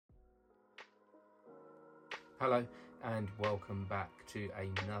Hello and welcome back to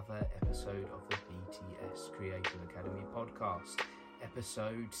another episode of the BTS Creative Academy podcast.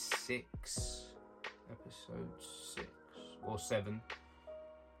 Episode 6 or 7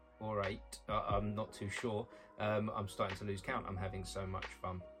 or 8. I'm not too sure. I'm starting to lose count. I'm having so much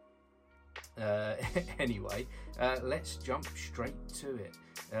fun. Anyway, let's jump straight to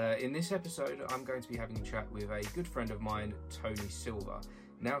it. In this episode, I'm going to be having a chat with a good friend of mine, Tony Silver.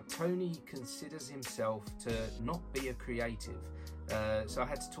 Now, Tony considers himself to not be a creative, so I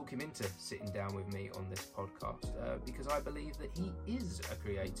had to talk him into sitting down with me on this podcast because I believe that he is a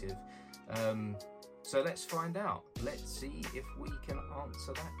creative. So let's find out. Let's see if we can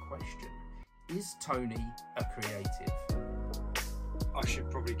answer that question. Is Tony a creative? I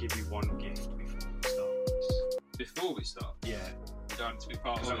should probably give you one gift before we start. Before we start? Yeah. You don't have to be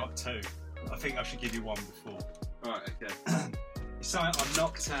part of Because it. I got two. I think I should give you one before. Right, okay. It's something I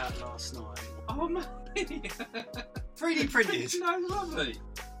knocked out last night. Oh, man. 3D printed. No, lovely.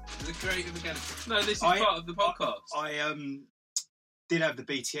 The Creative Academy. No, this is part of the podcast. I did have the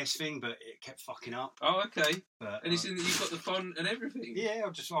BTS thing, but it kept fucking up. Oh, okay. But, And it's in that you've got the font and everything. Yeah,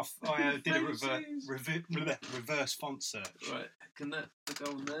 I did a reverse font search. Right, can that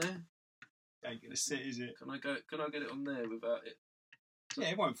go on there? Ain't gonna sit, is it? Can I get it on there without it? Yeah,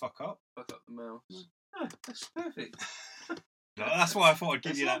 it won't fuck up. Fuck up the mouse. No, that's perfect. No, that's why I thought I'd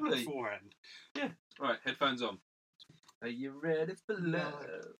give That's you that lovely. beforehand. Yeah. Right, headphones on. Are you ready for love?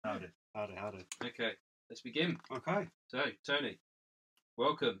 Howdy. Okay, let's begin. Okay. So, Tony,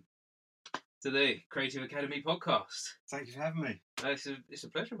 welcome to the Creative Academy podcast. Thank you for having me. It's a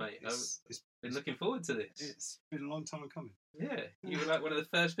pleasure, mate. It's Been looking forward to this. It's been a long time coming. Yeah, you were like one of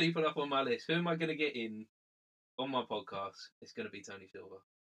the first people up on my list. Who am I going to get in on my podcast? It's going to be Tony Silver.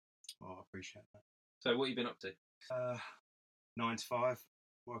 Oh, I appreciate that. So, what have you been up to? 9 to 5,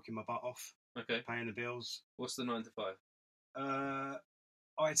 working my butt off, Okay. paying the bills. What's the 9 to 5?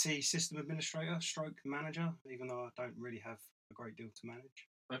 IT system administrator, stroke manager, even though I don't really have a great deal to manage.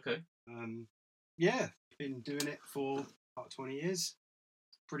 Okay. Yeah, been doing it for about 20 years.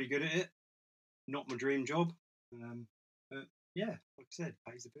 Pretty good at it. Not my dream job. But yeah, like I said,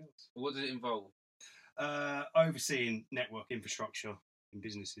 pays the bills. What does it involve? Overseeing network infrastructure in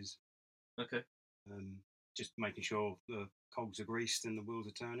businesses. Okay. Just making sure the cogs are greased and the wheels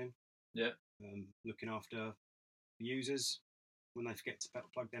are turning. Yeah. Looking after the users when they forget to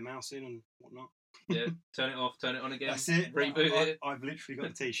plug their mouse in and whatnot. Yeah. Turn it off, turn it on again. That's it. Reboot it. I've literally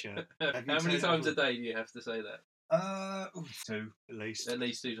got a t-shirt. How many times a day do you have to say that? 2 at least. At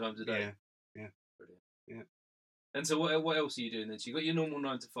least 2 times a day. Yeah. Brilliant. Yeah. And so what else are you doing then? So you've got your normal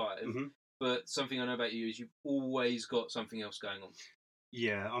 9 to 5, but something I know about you is you've always got something else going on.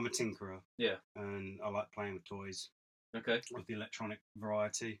 Yeah, I'm a tinkerer. Yeah. And I like playing with toys. Okay. Of the electronic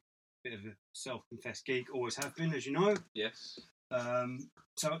variety. Bit of a self-confessed geek, always have been, as you know. Yes.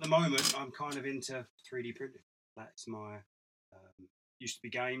 So at the moment, I'm kind of into 3D printing. That's my... used to be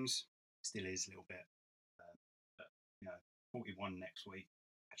games. Still is a little bit. But, 41 next week.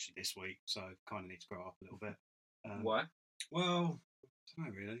 Actually this week. So kind of need to grow up a little bit. Why? Well, I don't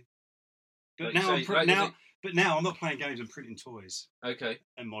know really. But Like but now I'm not playing games. I'm printing toys Okay.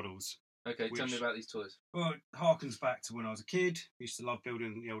 and models. Okay, tell me about these toys. Well, it harkens back to when I was a kid. I used to love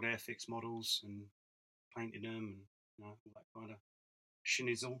building the old Airfix models and painting them and all that kind of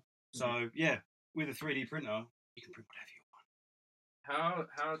schnizzle. So yeah, with a 3D printer, you can print whatever you want.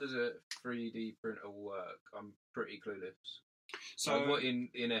 How does a 3D printer work? I'm pretty clueless. So what in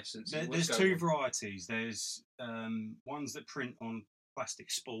essence? There's two varieties. There's ones that print on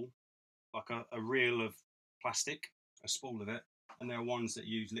plastic spool, like a reel of plastic, a spool of it, and there are ones that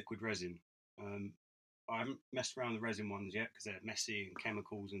use liquid resin. I haven't messed around with the resin ones yet because they're messy and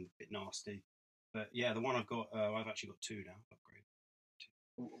chemicals and a bit nasty. But yeah, the one I've got, I've actually got 2 now.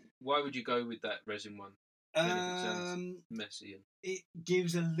 Upgrade. Why would you go with that resin one? If it sounds messy. It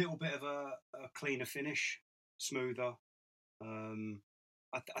gives a little bit of a cleaner finish, smoother.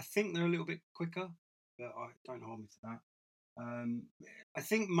 I think they're a little bit quicker, but I don't hold me to that. I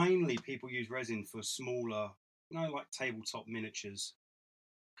think mainly people use resin for smaller, like tabletop miniatures,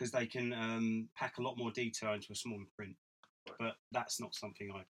 because they can pack a lot more detail into a smaller print. Right. But that's not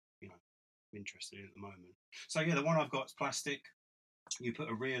something I'm interested in at the moment. So yeah, the one I've got is plastic. You put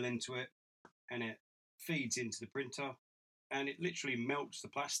a reel into it, and it feeds into the printer, and it literally melts the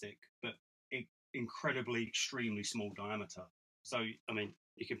plastic, but incredibly, extremely small diameter. So, I mean,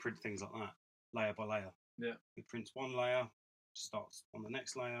 you can print things like that, layer by layer. Yeah. It prints one layer, starts on the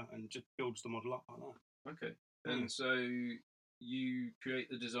next layer, and just builds the model up like that. Okay. And so you create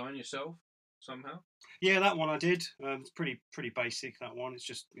the design yourself somehow? Yeah, that one I did. It's pretty basic, that one. It's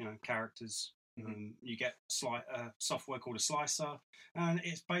just, characters You get software called a slicer, and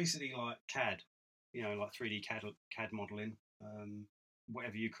it's basically like CAD, like 3D CAD modeling.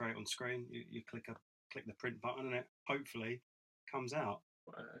 Whatever you create on screen, you click the print button, and it hopefully comes out.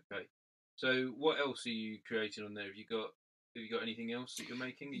 Right, okay. So what else are you creating on there? Have you got anything else that you're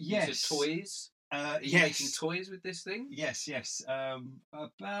making? Yes. You said toys. Are you Yes. making toys with this thing? Yes.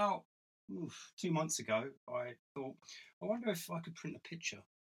 About 2 months ago, I thought, I wonder if I could print a picture.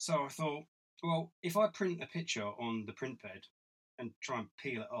 So I thought, well, if I print a picture on the print bed and try and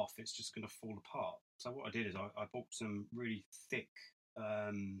peel it off, it's just going to fall apart. So what I did is I bought some really thick,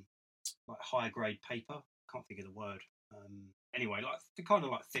 like high grade paper. Can't think of the word. Anyway, like the kind of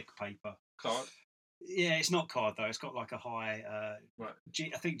like thick paper. Card? Yeah, it's not card though. It's got like a high, right.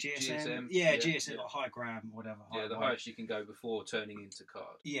 I think GSM. GSM. Yeah, GSM, like high gram, whatever. Yeah, the highest you can go before turning into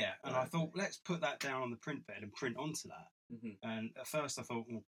card. Yeah, and I thought, let's put that down on the print bed and print onto that. And at first I thought,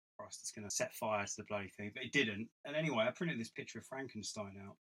 oh Christ, it's going to set fire to the bloody thing, but it didn't. And anyway, I printed this picture of Frankenstein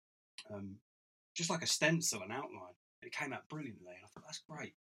out, just like a stencil, an outline. It came out brilliantly. And I thought, that's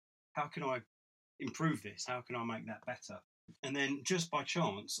great. How can I improve this? How can I make that better? And then just by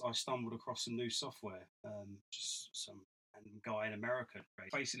chance, I stumbled across some new software, just some guy in America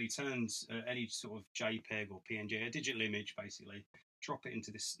basically turns any sort of JPEG or PNG, a digital image basically, drop it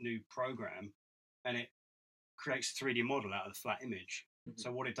into this new program, and it creates a 3D model out of the flat image. So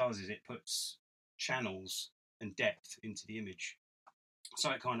what it does is it puts channels and depth into the image.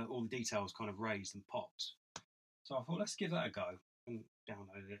 So it kind of, all the details kind of raised and pops. So I thought, let's give that a go, and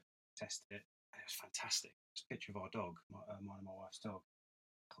downloaded it, tested it. It was fantastic. It's a picture of our dog, mine and my wife's dog.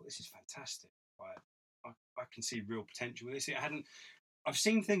 I thought, this is fantastic. Right? I can see real potential with this. I've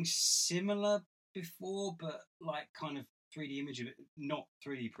seen things similar before, but like kind of 3D image of it, not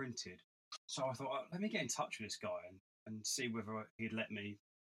 3D printed. So I thought, let me get in touch with this guy and see whether he'd let me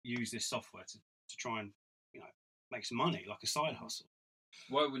use this software to try and make some money, like a side hustle.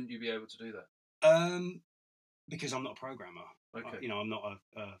 Why wouldn't you be able to do that? Because I'm not a programmer. Okay. I'm not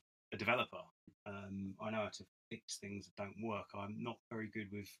a developer. I know how to fix things that don't work. I'm not very good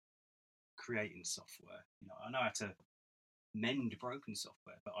with creating software. I know how to mend broken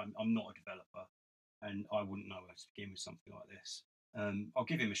software, but I'm not a developer, and I wouldn't know how to begin with something like this. I'll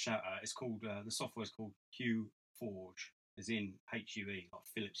give him a shout out. It's called the software is called Hue Forge, as in HUE, like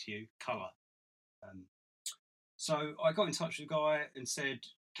Philips Hue, colour. So I got in touch with the guy and said,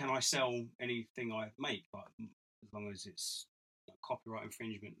 can I sell anything I make, like, as long as it's copyright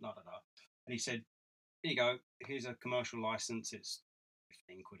infringement, da da da. And he said, here you go, here's a commercial license, it's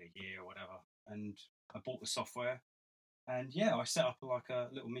 15 quid a year or whatever. And I bought the software, and yeah, I set up like a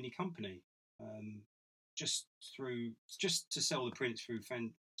little mini company, just to sell the prints through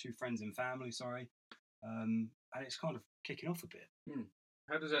to friends and family, and it's kind of kicking off a bit.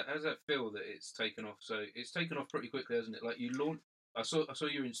 How does that feel that it's taken off? So it's taken off pretty quickly, hasn't it? Like you launched, I saw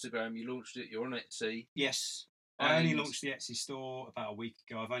your Instagram, you launched it, you're on Etsy. Yes. I only launched the Etsy store about a week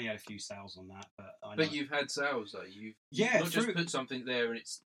ago. I've only had a few sales on that, but you've had sales though. You've not just put something there and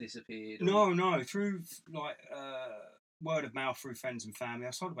it's disappeared. No, through like word of mouth, through friends and family.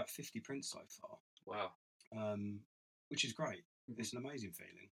 I've sold about 50 prints so far. Wow. Which is great. It's an amazing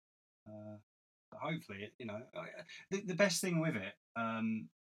feeling. But hopefully, the best thing with it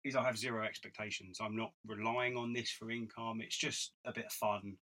is I have zero expectations. I'm not relying on this for income. It's just a bit of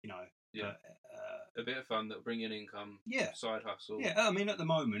fun, Yeah. A bit of fun that'll bring in income. Yeah. Side hustle. Yeah. I mean, at the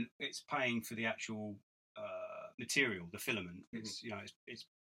moment, it's paying for the actual material, the filament. It's it's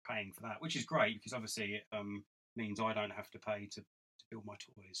paying for that, which is great because obviously it means I don't have to pay to build my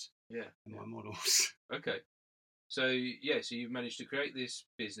toys. Yeah. And my models. Okay. So you've managed to create this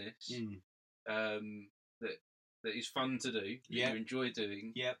business that is fun to do, that you enjoy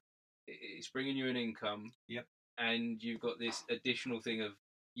doing. Yep. It's bringing you an income. Yep. And you've got this additional thing of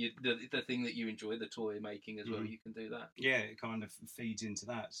the thing that you enjoy, the toy making as well. You can do that. Yeah, it kind of feeds into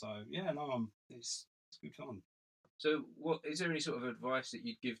that. So it's good fun. So, is there any sort of advice that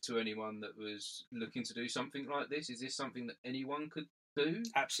you'd give to anyone that was looking to do something like this? Is this something that anyone could do?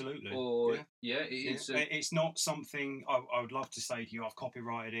 Absolutely. Or it is. It's not something I would love to say to you. I've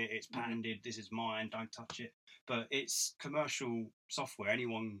copyrighted it. It's patented. This is mine. Don't touch it. But it's commercial software.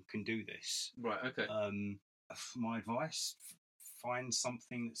 Anyone can do this. Right. Okay. My advice: find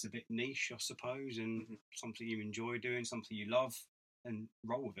something that's a bit niche, I suppose, and something you enjoy doing, something you love, and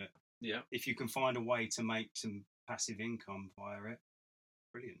roll with it. Yeah. If you can find a way to make some passive income via it,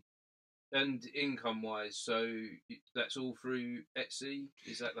 brilliant. And income-wise, so that's all through Etsy.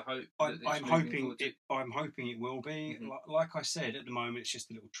 Is that the hope? I'm hoping it will be. Like I said, at the moment it's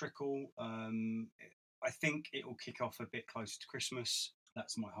just a little trickle. I think it will kick off a bit closer to Christmas.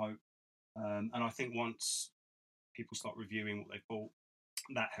 That's my hope. And I think once people start reviewing what they've bought,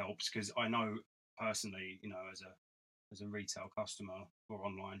 that helps, because I know personally, as a retail customer or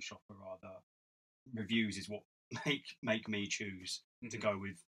online shopper rather, reviews is what make me choose to go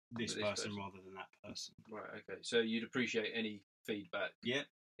with this person rather than that person. Right. Okay. So you'd appreciate any feedback. Yeah.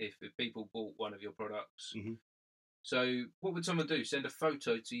 If people bought one of your products. Mm-hmm. So what would someone do? Send a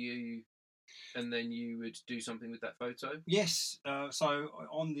photo to you, and then you would do something with that photo? Yes. So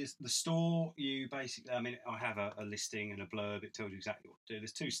on the store, you basically, I have a listing and a blurb. It tells you exactly what to do.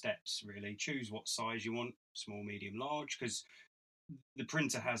 There's 2 steps really. Choose what size you want: small, medium, large. Because the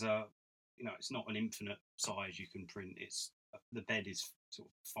printer has it's not an infinite size you can print. The bed is sort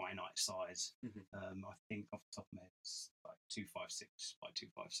of finite size. I think off the top of my head it's like 256 by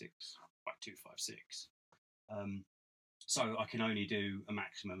 256 by 256. So I can only do a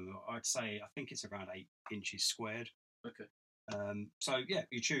maximum of, I'd say, I think it's around 8 inches squared. Okay. So yeah,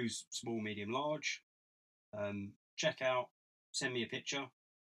 you choose small, medium, large. Check out, send me a picture.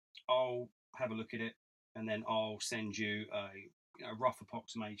 I'll have a look at it, and then I'll send you a rough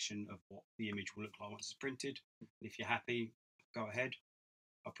approximation of what the image will look like once it's printed. And if you're happy, go ahead.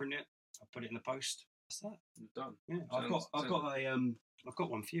 I'll print it. I'll put it in the post. That's that. Done. Yeah, I've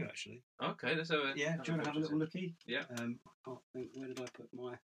got one for you actually. Okay, let's have a. Yeah, do you want to have a little lookie? Yeah. I can't think, where did I put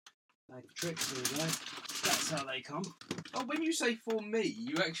my bag of tricks? Here we go. That's how they come. Oh, when you say for me,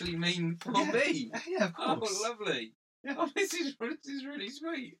 you actually mean for Yeah. me? Yeah, of course. Oh, lovely. Yeah. Oh, this is really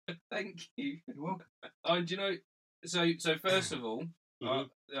sweet. Thank you. You're welcome. Oh, do you know? So first of all,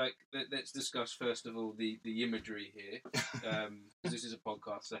 Mhm. let's discuss first of all the imagery here, because this is a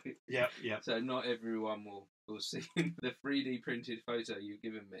podcast, so Yeah. so not everyone will see. The 3D printed photo you've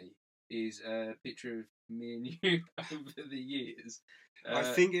given me is a picture of me and you over the years. I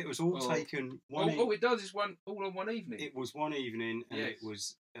think it was all taken one. It does. It's all on one evening. It was one evening, and Yes. it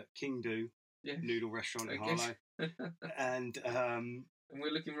was at King Do Yes. Noodle Restaurant in I guess. Harlow, and And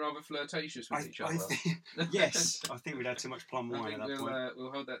we're looking rather flirtatious with each other. Yes, I think we'd had too much plum wine at that point.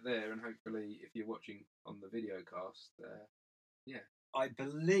 We'll hold that there, and hopefully, if you're watching on the video cast, I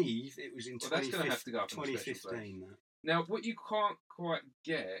believe it was in that's going to have to go up on a special 2015. place. Now, what you can't quite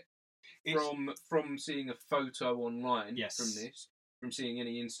get from seeing a photo online from seeing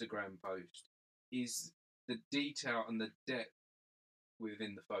any Instagram post, is the detail and the depth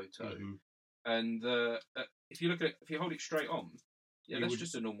within the photo. Mm-hmm. And if you hold it straight on, that's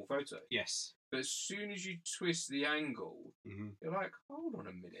just a normal photo. Yes. But as soon as you twist the angle, you're like, hold on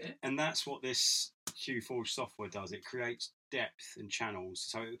a minute. And that's what this Q4 software does. It creates depth and channels.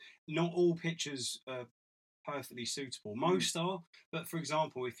 So not all pictures are perfectly suitable. Most are. But for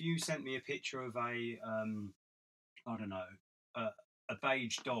example, if you sent me a picture of a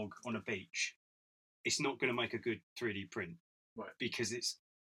beige dog on a beach, it's not going to make a good 3D print. Right. Because it's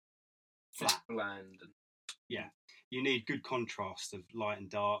flat. It's bland. Yeah. You need good contrast of light and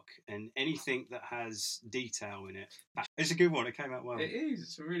dark, and anything that has detail in it. It's a good one. It came out well. It is.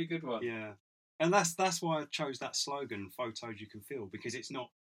 It's a really good one. Yeah. And that's why I chose that slogan, "Photos you can feel," because it's not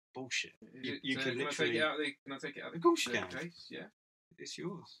bullshit. You can literally. Can I take it out of the Of course you can. case? Yeah. It's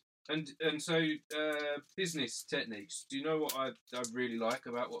yours. And so business techniques. Do you know what I really like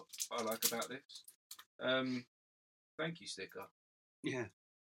about what I like about this? Thank you sticker. Yeah.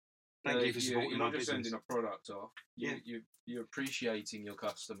 Thank you for supporting you're my not just business. sending a product off. You're appreciating your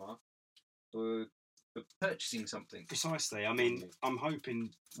customer for purchasing something. Precisely. I mean, I'm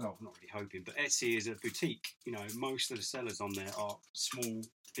hoping. Well, not really hoping, but Etsy is a boutique. You know, most of the sellers on there are small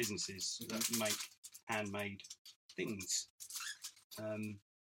businesses that make handmade things.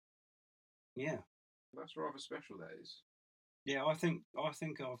 Yeah. That's rather special. That is. Yeah, I think I've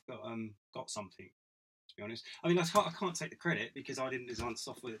got something. To be honest, I mean, I can't take the credit because I didn't design the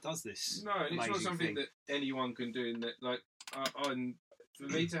software that does this. No, and it's not something that anyone can do. In that, like, for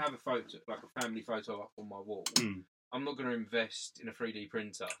me to have a photo, like a family photo up on my wall, I'm not going to invest in a 3D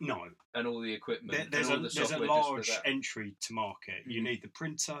printer. No, and all the equipment. There's a large entry to market. You need the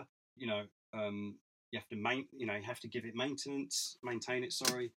printer. You have to you have to give it maintain it.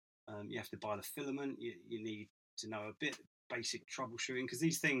 Sorry, you have to buy the filament. You need to know a bit basic troubleshooting because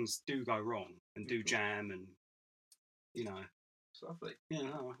these things do go wrong and do jam and It's lovely.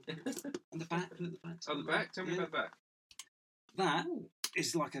 Yeah, and the back. Look at the back. Oh, the back. Tell me about that. That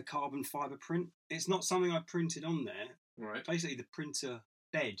is like a carbon fibre print. It's not something I printed on there. Right. Basically, the printer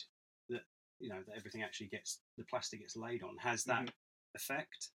bed that that everything actually the plastic gets laid on has that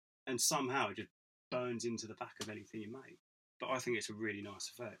effect, and somehow it just burns into the back of anything you make. But I think it's a really nice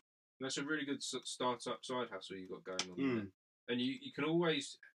effect. That's a really good start-up side hustle you've got going on there. And you can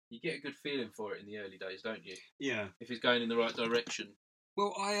always get a good feeling for it in the early days, don't you? Yeah. If it's going in the right direction.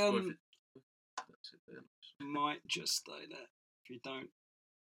 Well, might just stay there. If you don't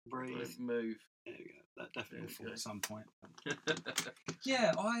breathe, Don't move. There we go. That definitely will fall at some point.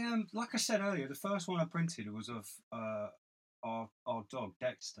 Yeah, like I said earlier, the first one I printed was of our dog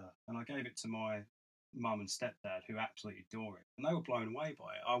Dexter, and I gave it to my mum and stepdad, who absolutely adore it, and they were blown away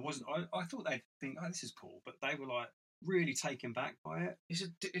by it. I thought they'd think, oh, this is cool, but they were like really taken back by it.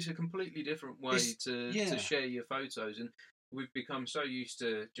 It's a completely different way to share your photos, and we've become so used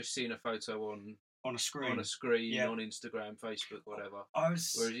to just seeing a photo on a screen on Instagram, Facebook, whatever.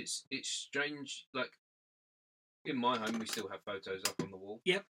 Whereas it's strange. Like in my home, we still have photos up on the wall.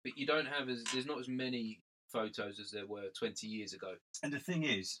 Yep. But you don't have there's not as many photos as there were 20 years ago. And the thing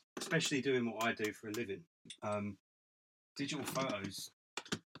is, especially doing what I do for a living, digital photos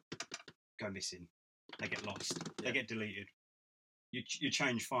go missing. They get lost. Yeah. They get deleted. You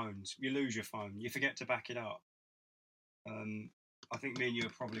change phones. You lose your phone. You forget to back it up. I think me and you are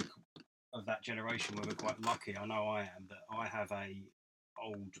probably of that generation where we're quite lucky. I know I am, that I have a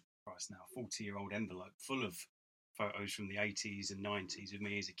 40-year-old envelope full of photos from the 80s and 90s of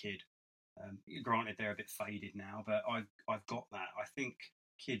me as a kid. Granted, they're a bit faded now, but I've got that. I think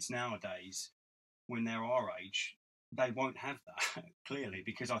kids nowadays, when they're our age, they won't have that, clearly,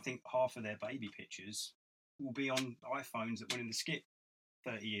 because I think half of their baby pictures will be on iPhones that went in the skip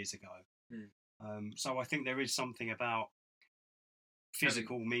 30 years ago. So I think there is something about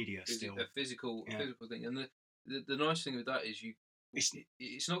physical media still. A physical thing. And the nice thing with that is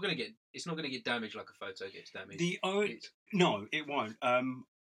it's not going to get damaged like a photo gets damaged. No, it won't.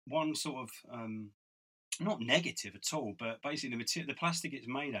 One sort of not negative at all, but basically the plastic it's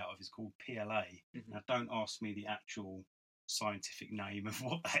made out of is called PLA. Now, don't ask me the actual scientific name of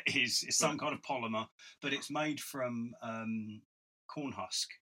what that is. It's some kind of polymer, but it's made from corn husk.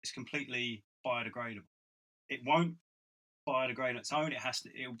 It's completely biodegradable. It won't biodegrade on its own. It has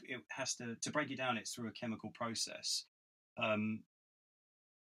to break it down. It's through a chemical process.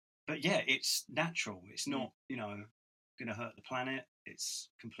 But yeah, it's natural. It's not going to hurt the planet. It's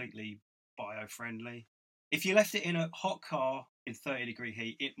completely bio-friendly. If you left it in a hot car in 30-degree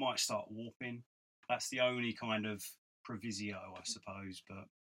heat, it might start warping. That's the only kind of proviso, I suppose. But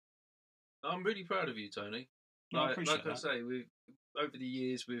I'm really proud of you, Tony. No, I appreciate that. I say, over the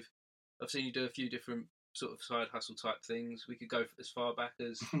years, I've seen you do a few different sort of side hustle type things. We could go for as far back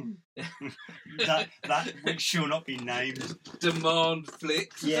as that which shall not be named. Demand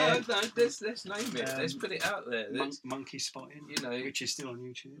flicks. Yeah. No, let's name it. Let's put it out there. Monkey spotting, which is still on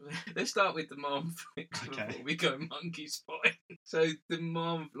YouTube. Let's start with demand flicks before we go monkey spotting. So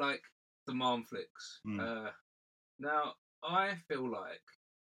demand flicks. Now I feel like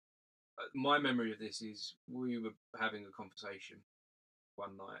my memory of this is we were having a conversation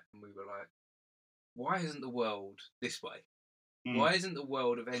one night and we were like, why isn't the world this way? Why isn't the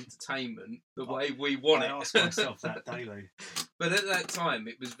world of entertainment the way we want it? I ask myself that daily. But at that time,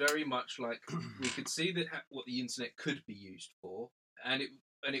 it was very much like we could see that what the internet could be used for, and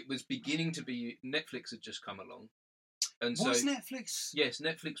it was beginning to be. Netflix had just come along, and was Netflix? Yes,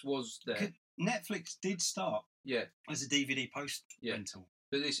 Netflix was there. Netflix did start, as a DVD post rental,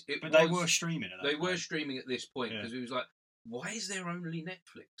 but they were streaming at that point. Were streaming at this point because it was like, why is there only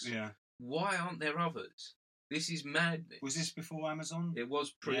Netflix? Yeah. Why aren't there others? This is madness. Was this before Amazon? It was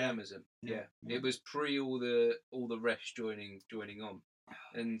pre-Amazon. Yeah. It was pre all the rest joining on.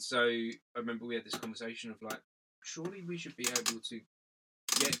 And so I remember we had this conversation of like, surely we should be able to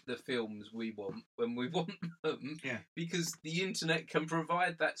get the films we want when we want them, because the internet can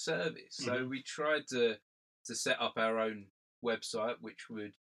provide that service. So we tried to set up our own website, which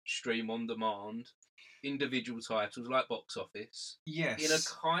would stream on demand individual titles like box office. Yes. In a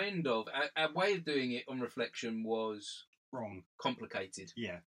kind of a way of doing it on reflection was wrong, complicated.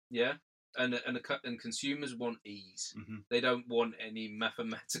 Yeah. Yeah. And consumers want ease. They don't want any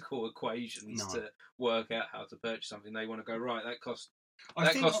mathematical equations to work out how to purchase something. They want to go, right, that cost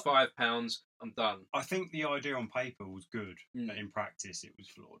 £5. I'm done. I think the idea on paper was good, but in practice it was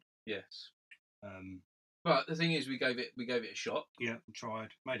flawed. Yes. But the thing is, we gave it a shot. Yeah,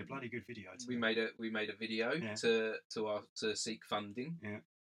 tried. Made a bloody good video. We made a video to seek funding. Yeah.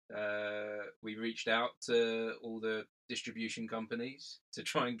 We reached out to all the distribution companies to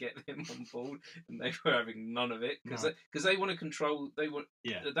try and get them on board, and they were having none of it because they want to control. They want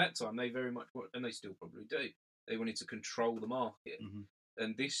at that time they very much want, and they still probably do. They wanted to control the market.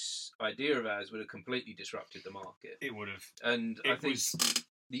 And this idea of ours would have completely disrupted the market. It would have. And I think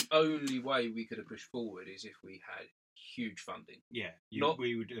the only way we could have pushed forward is if we had huge funding. Yeah,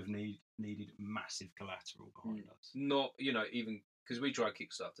 we would have needed massive collateral behind us. Not, even because we tried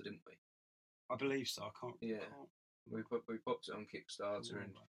Kickstarter, didn't we? I believe so. I can't. Yeah, we popped it on Kickstarter,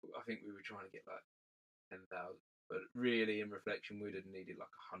 and I think we were trying to get like 10,000. But really, in reflection, we'd have needed like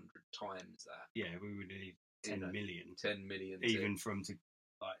 100 times that. Yeah, we would need 10 million. 10 million. Even from to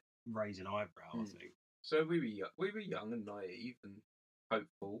like raise an eyebrow, I think. So we were young and naive and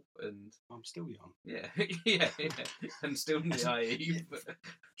hopeful, and I'm still young. Yeah, yeah, and still naive.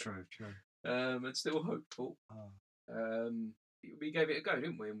 True. And still hopeful. We gave it a go,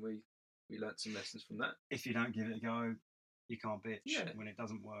 didn't we? And we learnt some lessons from that. If you don't give it a go, you can't bitch when it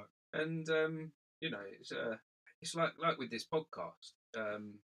doesn't work. And it's like with this podcast.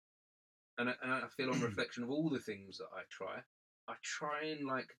 And I feel on reflection of all the things that I try and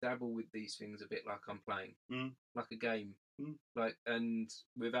like dabble with these things a bit like I'm playing, like a game, like, and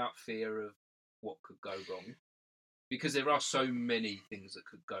without fear of what could go wrong, because there are so many things that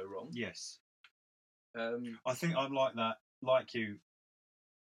could go wrong. Yes. I think I'm like that, like you,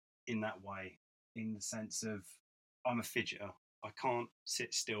 in that way, in the sense of I'm a fidgeter. I can't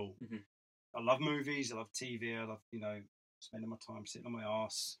sit still. Mm-hmm. I love movies. I love TV. I love, spending my time sitting on my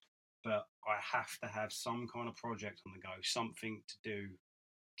arse. But I have to have some kind of project on the go, something to do,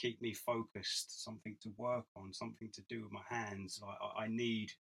 keep me focused, something to work on, something to do with my hands. I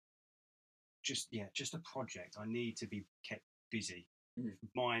need just a project. I need to be kept busy,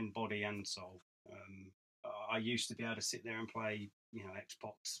 mind, body, and soul. I used to be able to sit there and play,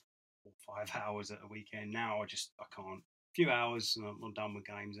 Xbox for 5 hours at a weekend. Now I can't. A few hours and I'm done with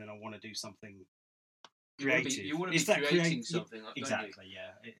games, and I want to do something creative. You want to be creating something, exactly.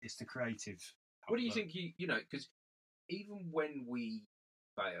 Yeah, it's the creative. What do you think? Because even when we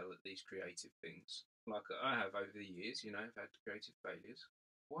fail at these creative things, like I have over the years, I've had creative failures.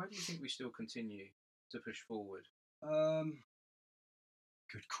 Why do you think we still continue to push forward?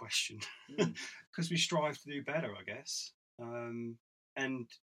 Good question. Because we strive to do better, I guess. And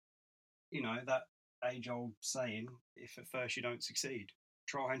that age-old saying: if at first you don't succeed,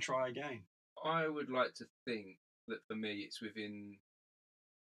 try and try again. I would like to think that for me it's within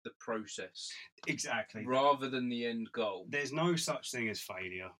the process. Exactly. Rather than the end goal. There's no such thing as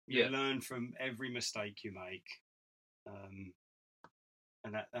failure. You learn from every mistake you make.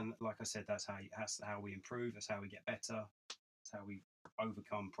 And like I said, that's how we improve, that's how we get better, that's how we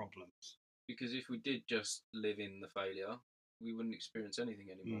overcome problems. Because if we did just live in the failure, we wouldn't experience anything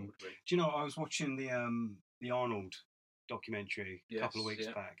anymore, would we? Do you know, I was watching the Arnold documentary a couple of weeks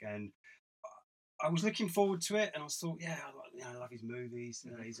back, and I was looking forward to it, and I thought, I love his movies.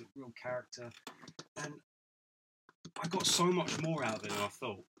 He's a real character, and I got so much more out of it than I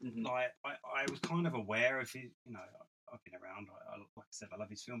thought. Mm-hmm. Like I was kind of aware of his, I've been around. Like I said, I love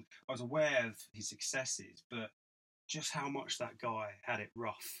his film. I was aware of his successes, but just how much that guy had it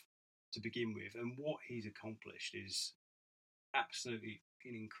rough to begin with, and what he's accomplished is absolutely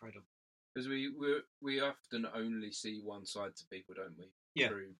incredible. Because we often only see one side to people, don't we? Yeah.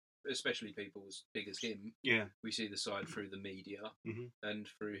 Through, especially people as big as him. Yeah. We see the side through the media and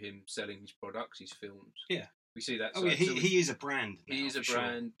through him selling his products, his films. Yeah. We see that. Oh, yeah, he is a brand. He is a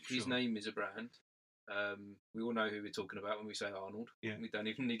brand. His name is a brand. We all know who we're talking about when we say Arnold. Yeah. We don't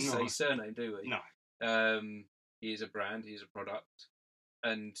even need to say his surname, do we? No. He is a brand. He is a product,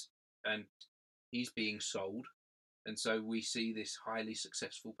 and he's being sold, and so we see this highly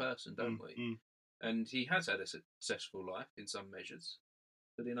successful person, don't we? And he has had a successful life in some measures,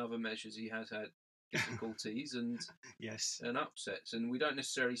 but in other measures he has had difficulties and and upsets, and we don't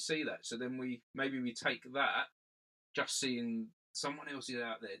necessarily see that. So then we take that, just seeing someone else is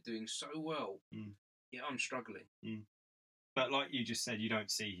out there doing so well. Yeah, I'm struggling. But like you just said, you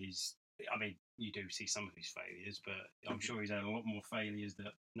don't see his. I mean, you do see some of his failures, but I'm sure he's had a lot more failures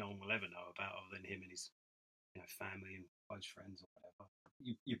that no one will ever know about, other than him and his, family and close friends or whatever.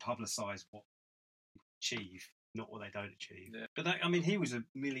 You publicise what you achieve, not what they don't achieve. Yeah. But he was a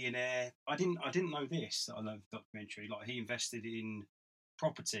millionaire. I didn't know this. I love the documentary. Like, he invested in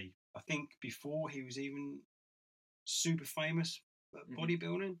property. I think before he was even super famous at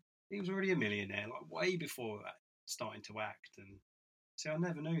bodybuilding, he was already a millionaire. Like, way before that, starting to act. And I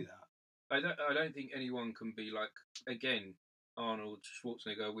never knew that. I don't think anyone can be like, again, Arnold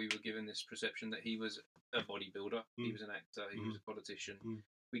Schwarzenegger. We were given this perception that he was a bodybuilder, he was an actor, he was a politician.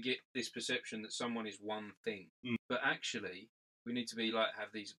 We get this perception that someone is one thing, but actually we need to be like,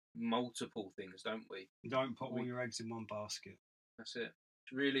 have these multiple things, don't we? Don't put all your eggs in one basket. That's it.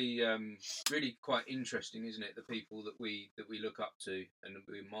 It's really, really quite interesting, isn't it? The people that we look up to and that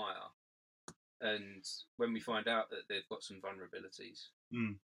we admire, and when we find out that they've got some vulnerabilities,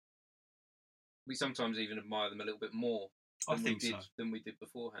 we sometimes even admire them a little bit more than we did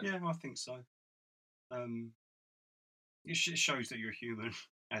beforehand. Yeah, I think so. It shows that you're human,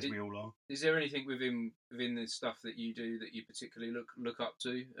 as we all are. Is there anything within the stuff that you do that you particularly look up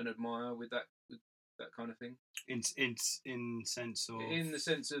to and admire with that kind of thing. In sense of, in the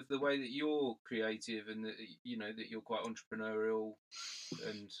sense of the way that you're creative and that that you're quite entrepreneurial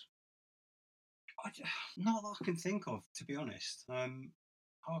and. Not that I can think of, to be honest.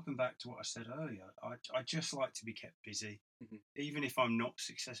 Harken back to what I said earlier. I just like to be kept busy, even if I'm not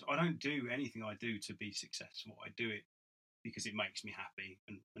successful. I don't do anything I do to be successful. I do it because it makes me happy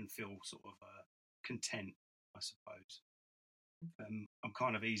and feel sort of content, I suppose. I'm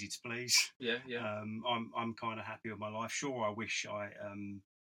kind of easy to please. Yeah. I'm kind of happy with my life. Sure, I wish I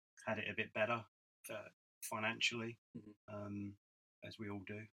had it a bit better financially, as we all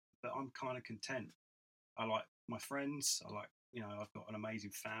do. But I'm kind of content. I like my friends. I like, I've got an amazing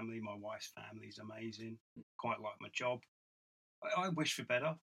family. My wife's family is amazing. Quite like my job. I wish for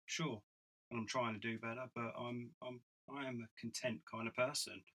better, sure, and I'm trying to do better. But I am a content kind of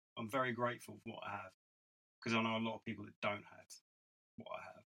person. I'm very grateful for what I have, because I know a lot of people that don't have what I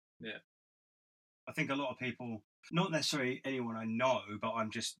have. Yeah. I think a lot of people, not necessarily anyone I know, but I'm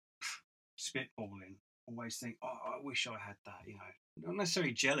just spitballing, always think, oh, I wish I had that, Not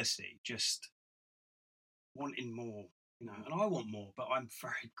necessarily jealousy, just wanting more, and I want more, but I'm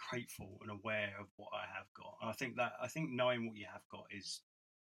very grateful and aware of what I have got. And I think knowing what you have got is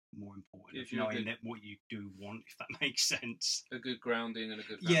more important than knowing that what you do want, if that makes sense. A good grounding and a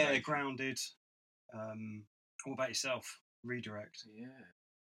good foundation. Yeah, grounded. What about yourself? Redirect. Yeah.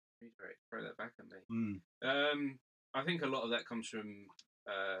 Redirect. Throw that back at me. I think a lot of that comes from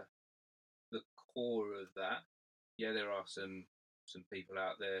the core of that. Yeah, there are some people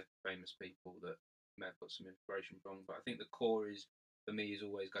out there, famous people, that may have got some inspiration from, but I think the core for me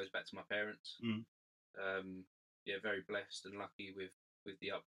always goes back to my parents. Yeah, very blessed and lucky with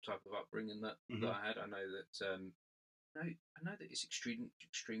the type of upbringing that I had. I know that it's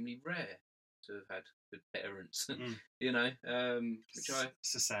extremely rare to have had good parents, which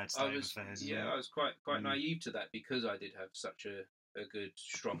it's a sad state of affairs. I was quite naive to that, because I did have such a good,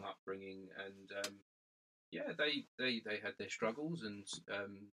 strong upbringing, and they had their struggles and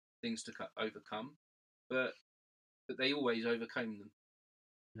things to overcome, but they always overcame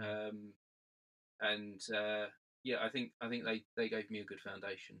them. I think they gave me a good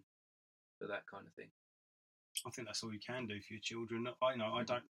foundation for that kind of thing. I think that's all you can do for your children. I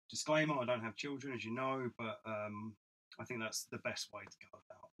don't, disclaimer, I don't have children, as you know, but I think that's the best way to go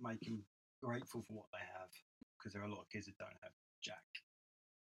about making grateful for what they have, because there are a lot of kids that don't have jack.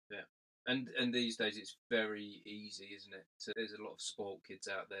 Yeah. And these days it's very easy, isn't it? So there's a lot of sport kids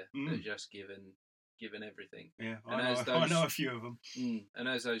out there that are just given everything. Yeah, I know a few of them. And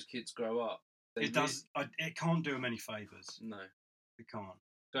as those kids grow up, it can't do them any favours. No, it can't.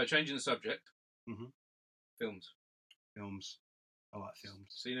 So changing the subject. Films. I like films.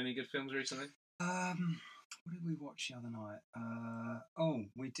 Seen any good films recently? What did we watch the other night?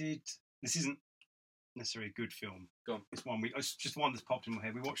 We did. This isn't necessarily a good film. Go on. It's just one that's popped in my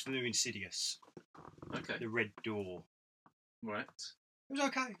head. We watched the new Insidious. Okay. The Red Door. Right. It was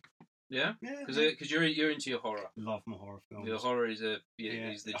okay. Yeah. Because you're into your horror. Love my horror films. Your horror is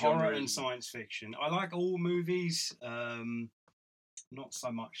is the horror and science fiction. I like all movies. Not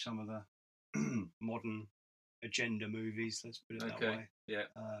so much some of the modern agenda movies. Let's put it that way. Yeah.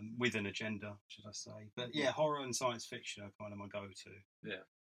 With an agenda, should I say? But yeah, horror and science fiction are kind of my go-to. Yeah.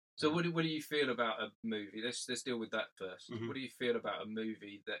 So what do you feel about a movie? Let's deal with that first. What do you feel about a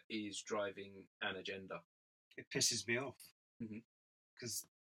movie that is driving an agenda? It pisses me off, because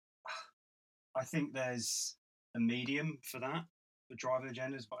I think there's a medium for that, for driving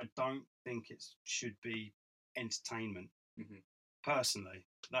agendas, but I don't think it should be entertainment. Personally,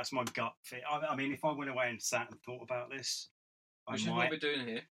 that's my gut fit. I mean, if I went away and sat and thought about this, which is what we're doing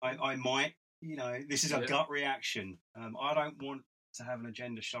here. I might, this is a gut reaction. I don't want to have an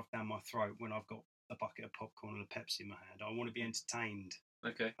agenda shoved down my throat when I've got a bucket of popcorn and a Pepsi in my hand. I want to be entertained.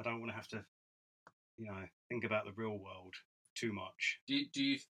 Okay. I don't want to have to, think about the real world too much. Do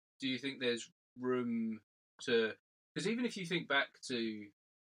you think there's room to? Because even if you think back to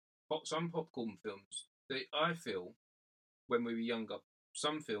some popcorn films, I feel when we were younger,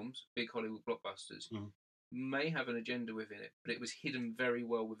 some films, big Hollywood blockbusters, may have an agenda within it, but it was hidden very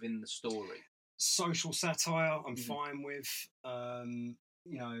well within the story. Social satire, I'm fine with.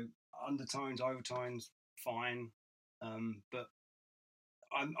 Undertones, overtones, fine. But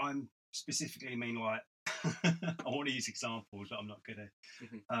I'm specifically mean, like, I want to use examples that I'm not good at.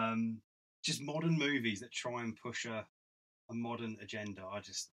 Just modern movies that try and push a modern agenda. I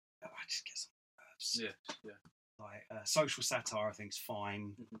just get some nerves. Yeah. Like social satire, I think is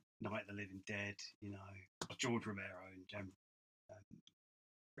fine. Night of the Living Dead, George Romero in general.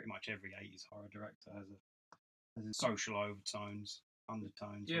 Pretty much every 80s horror director has a social overtones.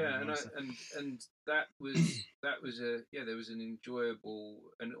 undertones. Yeah, and that was there was an enjoyable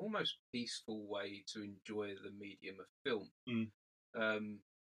and almost peaceful way to enjoy the medium of film.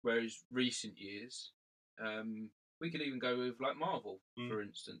 Whereas recent years, we could even go with like Marvel, for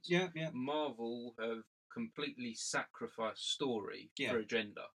instance. Yeah. Marvel have completely sacrificed story for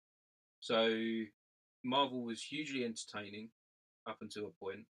agenda. So Marvel was hugely entertaining up until a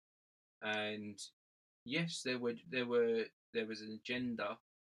point, and yes, there was an agenda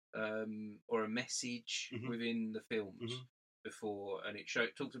or a message within the films before, and it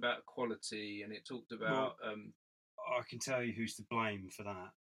talked about equality, and it talked about. I can tell you who's to blame for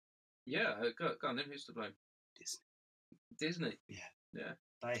that. Yeah, go on then. Who's to blame? Disney. Yeah.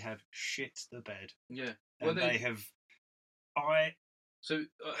 They have shit the bed. Yeah. Well, they have. So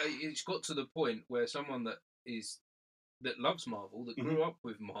it's got to the point where someone that loves Marvel, that grew up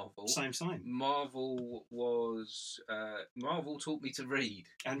with Marvel. Same. Marvel was Marvel taught me to read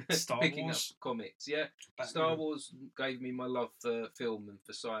and Star picking Wars up comics. Yeah, Star Wars gave me my love for film and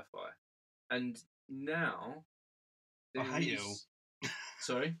for sci-fi, and now I hate it all.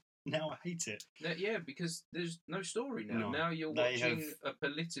 Sorry. Now I hate it. Yeah, because there's no story now. Now you're watching a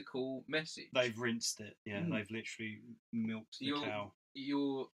political message. They've rinsed it. Yeah, they've literally milked the cow.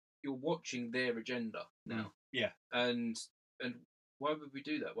 You're watching their agenda now. Yeah. And why would we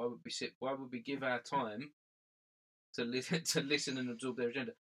do that? Why would we give our time to listen and absorb their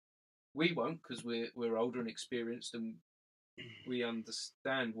agenda? We won't, because we're older and experienced and we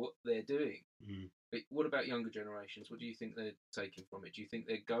understand what they're doing. But what about younger generations? What do you think they're taking from it? Do you think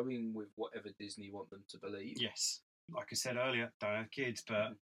they're going with whatever Disney want them to believe? Yes. Like I said earlier, don't have kids,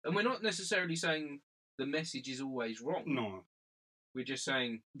 but... And we're not necessarily saying the message is always wrong. No. We're just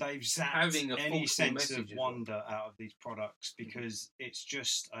saying they've zapped any sense of wonder out of these products, because it's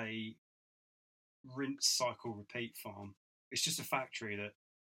just a rinse, cycle, repeat farm. It's just a factory that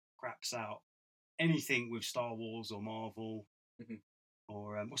craps out anything with Star Wars or Marvel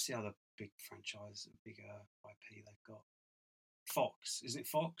or what's the other big franchise, big IP they've got? Fox, isn't it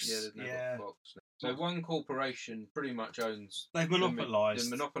Fox? Yeah, they've now got Fox. So one corporation pretty much owns. They've monopolised. They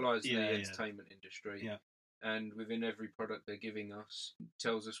monopolised the entertainment industry. Yeah. And within every product they're giving us,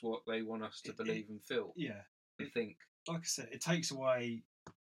 tells us what they want us to believe and feel. Yeah. I think. Like I said, it takes away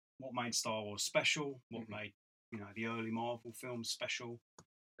what made Star Wars special, what made the early Marvel films special.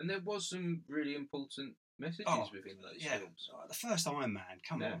 And there was some really important messages within those films. The first Iron Man,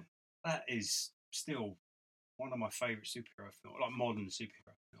 come on. That is still one of my favourite superhero films, like modern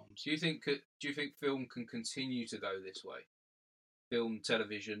superhero films. Do you think film can continue to go this way? Film,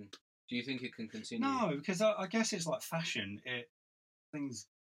 television, do you think it can continue? No, because I guess it's like fashion. Things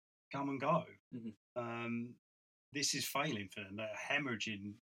come and go. This is failing for them. They're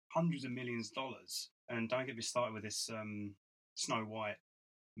hemorrhaging hundreds of millions of dollars. And don't get me started with this Snow White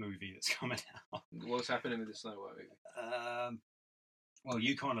movie that's coming out. What's happening with the Snow White movie? Well,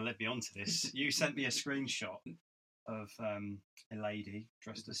 you kind of led me onto this. You sent me a screenshot of a lady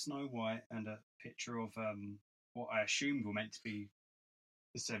dressed as Snow White and a picture of what I assumed were meant to be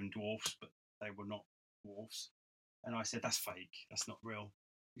the 7 dwarfs, but they were not dwarfs. And I said, that's fake. That's not real.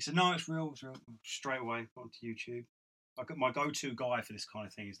 He said, no, it's real. It's real. Straight away, onto YouTube. My go-to guy for this kind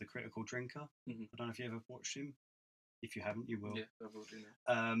of thing is the Critical Drinker. I don't know if you ever watched him. If you haven't, you will. Yeah, I will do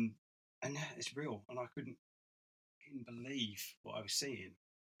that. And it's real. And I couldn't believe what I was seeing.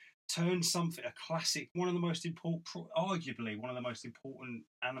 Turn something, a classic, one of the most important, arguably one of the most important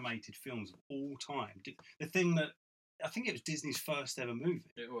animated films of all time. The thing that, I think it was Disney's first ever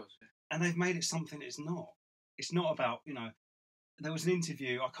movie. It was. Yeah. And they've made it something it's not. It's not about, there was an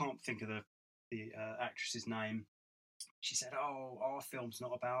interview, I can't think of the actress's name. She said, our film's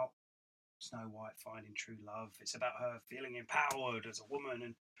not about Snow White finding true love. It's about her feeling empowered as a woman.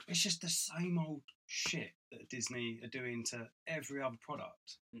 And it's just the same old shit that Disney are doing to every other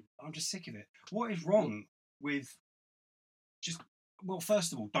product. I'm just sick of it. What is wrong with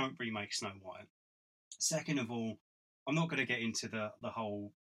first of all, don't remake Snow White. Second of all, I'm not going to get into the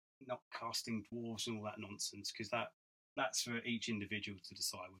whole not casting dwarves and all that nonsense, because that's for each individual to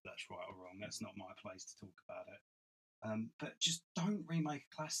decide whether that's right or wrong. That's not my place to talk about it. But just don't remake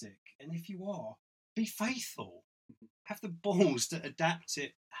a classic. And if you are, be faithful. Have the balls to adapt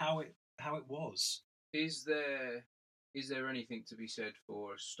it how it was. Is there anything to be said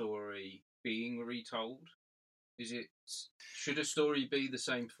for a story being retold? Should a story be the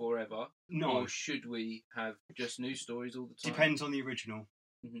same forever? No. Or should we have just new stories all the time? Depends on the original.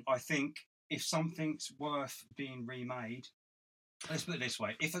 I think if something's worth being remade, let's put it this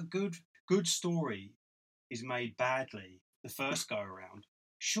way: if a good story is made badly the first go around,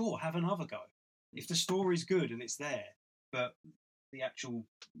 sure, have another go. If the story's good and it's there, but the actual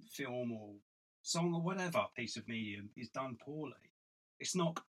film or song or whatever piece of medium is done poorly, it's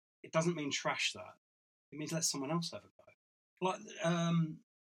not. It doesn't mean trash that. It means let someone else have a go. Like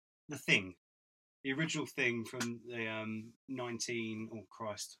the Thing, the original Thing from the 19. Oh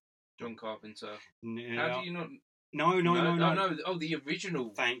Christ, John Carpenter. Yeah. How do you not? No. Oh, the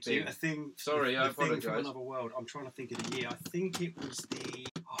original. Thank you. A Thing. Sorry, I apologise. Thing from Another World. I'm trying to think of the year. I think it was the.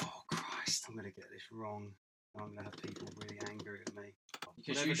 Oh Christ, I'm going to get this wrong. I'm going to have people really angry at me.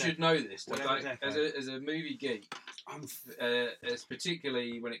 Because you should know this. Like, as a movie geek, as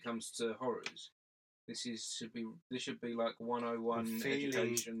particularly when it comes to horrors, this should be like 101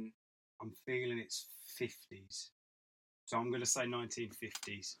 education. I'm feeling it's 50s, so I'm going to say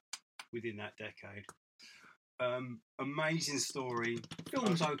 1950s. Within that decade, amazing story.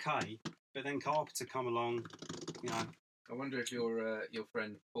 Film's okay, but then Carpenter come along. You know, I wonder if your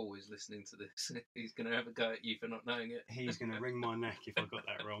friend Paul is listening to this. He's going to have a go at you for not knowing it. He's going to wring my neck if I got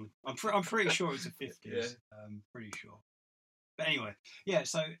that wrong. I'm pretty sure it's the 50s. Yeah. Pretty sure. But anyway, yeah.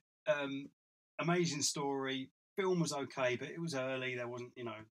 So amazing story. Film was okay, but it was early. There wasn't,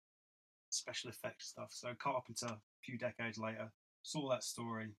 special effects stuff. So Carpenter, a few decades later, saw that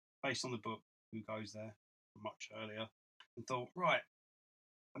story based on the book Who Goes There much earlier, and thought, right,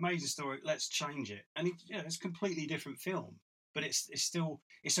 amazing story, let's change it. And it's a completely different film, but it's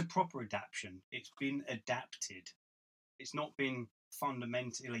a proper adaptation. It's been adapted. It's not been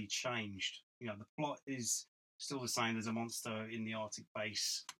fundamentally changed. The plot is still the same. There's a monster in the Arctic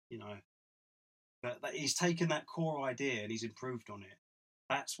base, but he's taken that core idea and he's improved on it.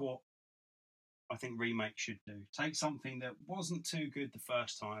 That's what I think remakes should do. Take something that wasn't too good the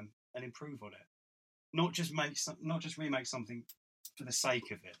first time and improve on it. Not just remake something for the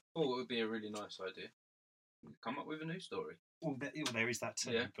sake of it. Oh, it would be a really nice idea. Come up with a new story. Well, there is that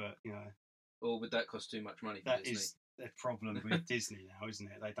too, but Or would that cost too much money for Disney? That is the problem with Disney now, isn't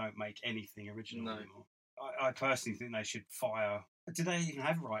it? They don't make anything original anymore. I personally think they should fire. Do they even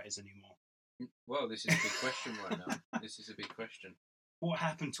have writers anymore? Well, this is a big question right now. This is a big question. What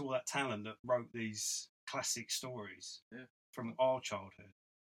happened to all that talent that wrote these classic stories from our childhood?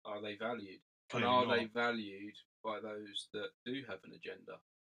 Are they valued? Clearly and are not. they valued by those that do have an agenda?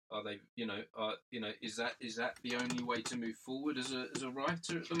 Are they, is that the only way to move forward as a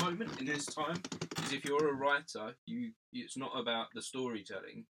writer at the moment in this time? Because if you're a writer, it's not about the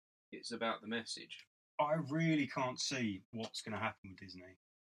storytelling, it's about the message. I really can't see what's going to happen with Disney.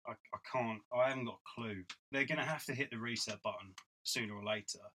 I can't. I haven't got a clue. They're going to have to hit the reset button sooner or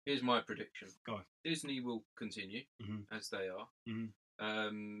later. Here's my prediction. Go. Disney will continue as they are.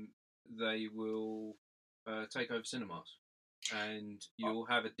 Mm-hmm. They will take over cinemas, and you'll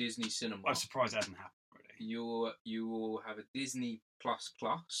have a Disney cinema. I'm surprised it hasn't happened already. You will have a Disney Plus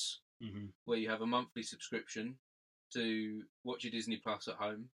where you have a monthly subscription to watch your Disney Plus at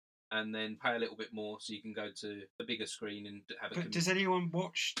home, and then pay a little bit more so you can go to a bigger screen and have a. But does anyone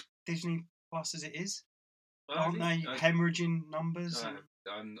watch Disney Plus as it is? Aren't they hemorrhaging numbers?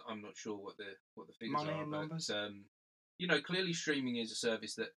 I'm not sure what the figures money are. And numbers. Clearly streaming is a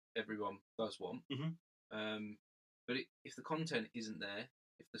service that everyone does want. But if the content isn't there,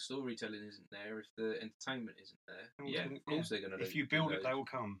 if the storytelling isn't there, if the entertainment isn't there, of course they're going to. If you build it, they will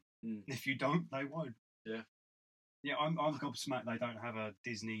come. If you don't, they won't. Yeah. Yeah, I'm gobsmacked they don't have a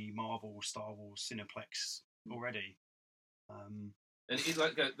Disney, Marvel, Star Wars Cineplex already. And it's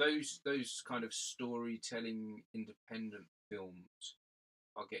like those kind of storytelling independent films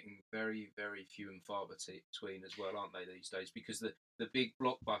are getting very, very few and far between as well, aren't they, these days? Because the big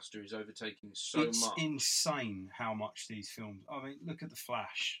blockbuster is overtaking so much. It's insane how much these films. I mean, look at The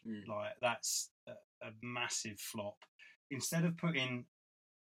Flash. Like that's a massive flop. Instead of putting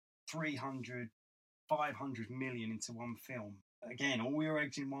 300, 500 million into one film, again, all your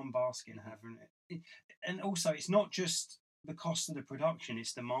eggs in one basket and having it. And also, it's not just the cost of the production;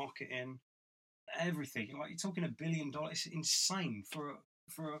 it's the marketing, everything. Like you're talking $1 billion. It's insane for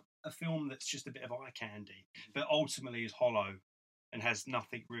a film that's just a bit of eye candy, but ultimately is hollow and has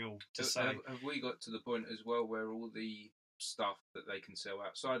nothing real to say. Have we got to the point as well where all the stuff that they can sell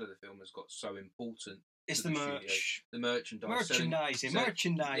outside of the film has got so important? It's the merch, the merchandise, merchandising.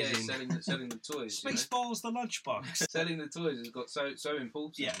 Yeah, selling the toys. Spaceballs, the lunchbox. Selling the toys has got so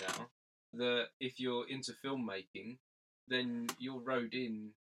important now that if you're into filmmaking, then your road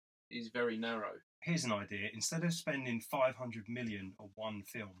in is very narrow. Here's an idea. Instead of spending 500 million on one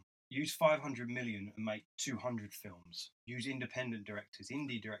film, use 500 million and make 200 films. Use independent directors,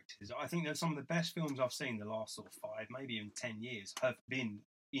 indie directors. I think that some of the best films I've seen the last sort of 5, maybe even 10 years have been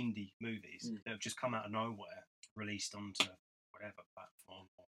indie movies that have just come out of nowhere, released onto whatever platform.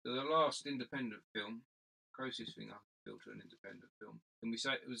 The last independent film, closest thing I filter an independent film? Can we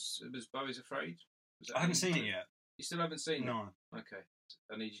say it was Beau is Afraid? I haven't seen it yet. You still haven't seen it? No. Okay.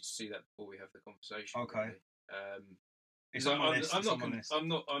 I need you to see that before we have the conversation. Okay. Really. It's on my list. I haven't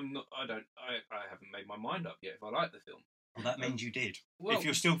made my mind up yet if I like the film. Well, that means you did. Well, if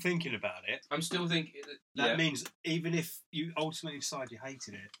you're still thinking about it, I'm still thinking. That means even if you ultimately decide you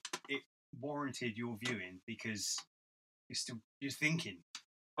hated it, it warranted your viewing because you're thinking.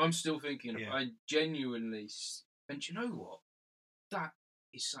 I'm still thinking. Yeah. I genuinely, and you know what? That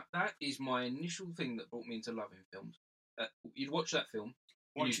is my initial thing that brought me into loving films. You'd watch that film.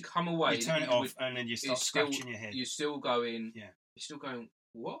 Once you come away, you turn it off, and then you start scratching your head. You're still going. Yeah. You're still going.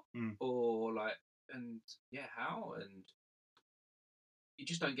 What? Or like, and yeah, how? And you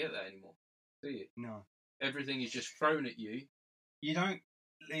just don't get that anymore, do you? No. Everything is just thrown at you. You don't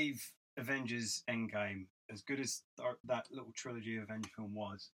leave Avengers Endgame, as good as that little trilogy of Avengers film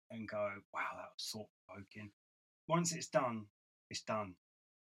was, and go, wow, that was thought-provoking. Once it's done, it's done.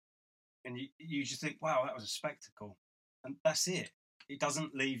 And you just think, wow, that was a spectacle. And that's it. It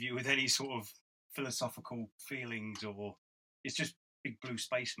doesn't leave you with any sort of philosophical feelings, or it's just big blue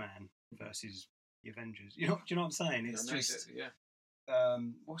spaceman versus the Avengers. Do you know what I'm saying? It's just...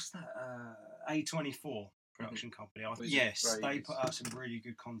 what's that? A24 production company. Yes, they put out some really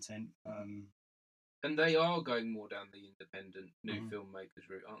good content. And they are going more down the independent new filmmakers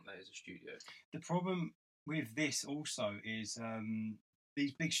route, aren't they, as a studio? The problem with this also is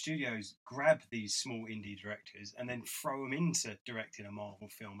these big studios grab these small indie directors and then throw them into directing a Marvel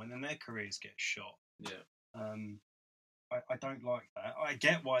film, and then their careers get shot. Yeah. I don't like that. I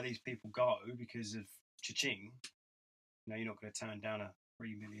get why these people go because of cha-ching. You know, you're not going to turn down a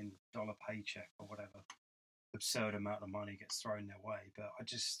 $3 million paycheck or whatever absurd amount of money gets thrown their way. But I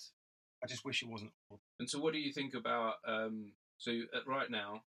just wish it wasn't. And so, what do you think about? Right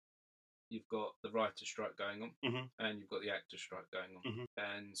now, you've got the writer strike going on, and you've got the actor strike going on.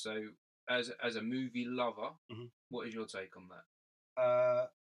 And so, as a movie lover, what is your take on that?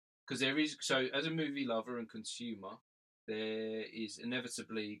 Because as a movie lover and consumer, there is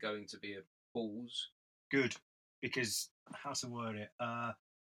inevitably going to be a pause. Good. Because, how to word it,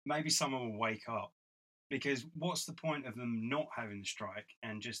 maybe someone will wake up. Because what's the point of them not having the strike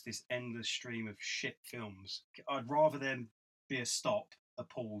and just this endless stream of shit films? I'd rather them be a stop, a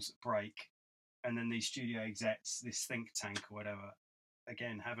pause, a break, and then these studio execs, this think tank or whatever,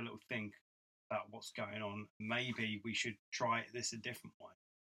 again, have a little think about what's going on. Maybe we should try this a different way.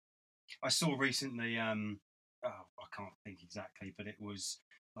 I saw recently, I can't think exactly, but it was...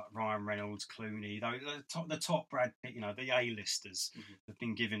 like Ryan Reynolds, Clooney, the top Brad Pitt, the A-listers have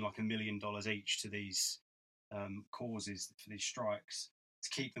been given like $1 million each to these causes for these strikes to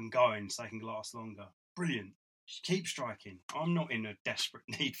keep them going so they can last longer. Brilliant. Just keep striking. I'm not in a desperate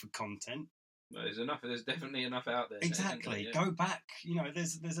need for content. No, there's definitely enough out there. Exactly. Yeah. Go back.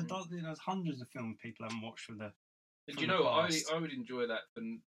 There's hundreds of films people haven't watched for the. And do you know what? I would enjoy that.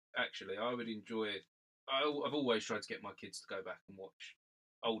 And actually, I would enjoy it. I've always tried to get my kids to go back and watch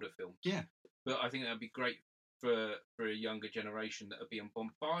older films. Yeah. But I think that'd be great for a younger generation that are being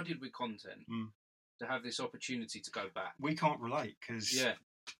bombarded with content to have this opportunity to go back. We can't relate because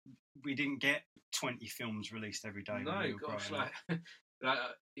we didn't get 20 films released every day. No, gosh,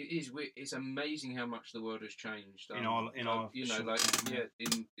 it's amazing how much the world has changed. In our in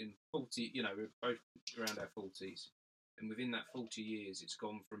 40, we're both around our 40s, and within that 40 years, it's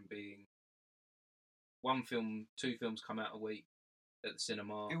gone from being 2 films come out a week at the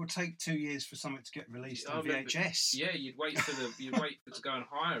cinema. It would take 2 years for something to get released on VHS. Yeah, you'd wait to go and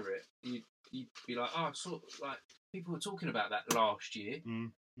hire it. You'd be like, oh, sort of like people were talking about that last year,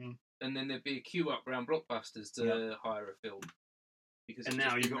 and then there'd be a queue up around Blockbusters to hire a film. And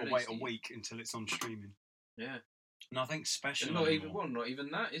now you've got to wait a week until it's on streaming. Yeah, and I think special. Not even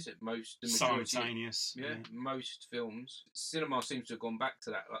that, is it? Simultaneous. Yeah, most films. Cinema seems to have gone back to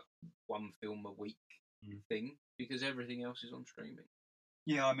that like 1 film a week thing because everything else is on streaming.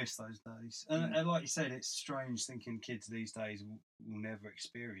 Yeah, I miss those days. And like you said, it's strange thinking kids these days will never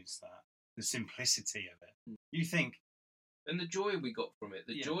experience that. The simplicity of it. You think... And the joy we got from it.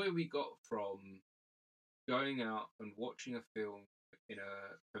 The joy we got from going out and watching a film in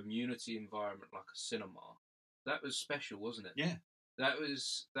a community environment like a cinema. That was special, wasn't it? Yeah. That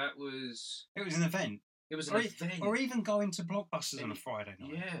was... It was an event. It was an event. Or even going to Blockbusters on a Friday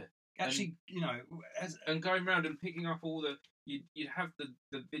night. Yeah. Actually, and going around and picking up all the... You'd have the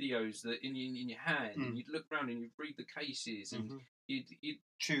videos that in your hand, and you'd look around and you'd read the cases, and you'd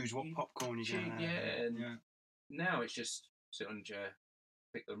choose what popcorn you're going to have. Now it's just sit on a chair,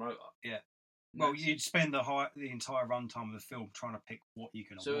 pick the remote up. Yeah. Well, you'd spend the entire runtime of the film trying to pick what you're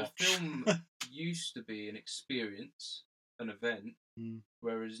going to watch. So a film used to be an experience, an event,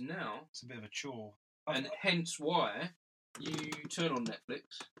 whereas now it's a bit of a chore. And hence why you turn on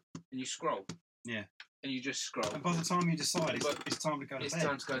Netflix and you scroll. Yeah. And you just scroll. And by the time you decide it's time to go to bed. It's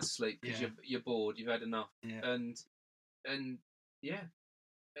time to go to sleep because you're bored, you've had enough. Yeah. And yeah.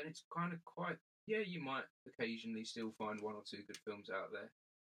 And it's kind of quite... Yeah, you might occasionally still find one or two good films out there.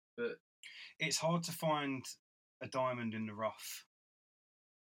 But... It's hard to find a diamond in the rough.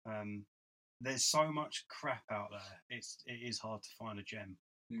 There's so much crap out there. It is hard to find a gem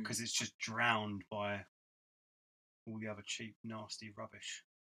because it's just drowned by all the other cheap, nasty rubbish.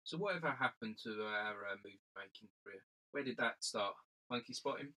 So whatever happened to our movie making career? Where did that start? Monkey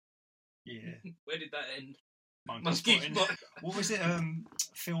spotting? Yeah. Where did that end? Monkey spotting. What was it?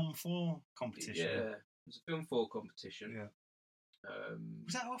 Film 4 competition? Yeah, it was a Film 4 competition. Yeah.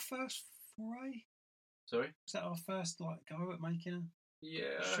 Was that our first foray? Sorry? Was that our first go at making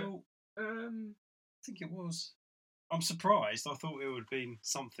a short? I think it was. I'm surprised. I thought it would have been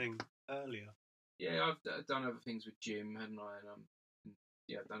something earlier. Yeah, I've done other things with Jim, hadn't I? And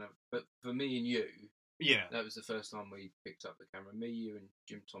I've done it. But for me and you, that was the first time we picked up the camera. Me, you, and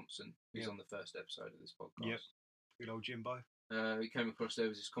Jim Thompson, who's on the first episode of this podcast. Yep. Good old Jimbo. We came across there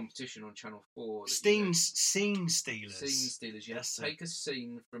was this competition on Channel 4. Scene Stealers. Scene Stealers. You had to take a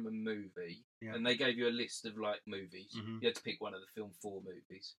scene from a movie, yeah. and they gave you a list of movies. Mm-hmm. You had to pick one of the Film 4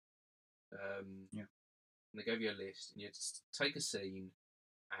 movies. And they gave you a list, and you had to take a scene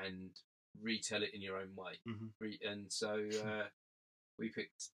and retell it in your own way. Mm-hmm. And so we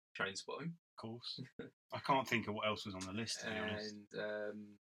picked Trainspotting. Of course. I can't think of what else was on the list, to be honest.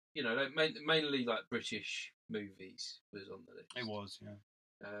 And, mainly British movies was on the list. It was,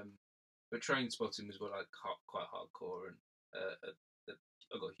 yeah. But Trainspotting was quite hardcore, and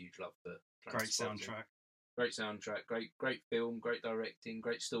I got a huge love for Trainspotting. Great soundtrack, great film, great directing,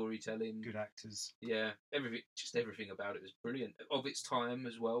 great storytelling, good actors. Yeah, everything about it was brilliant. Of its time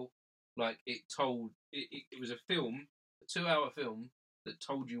as well. It was a film, a 2-hour film that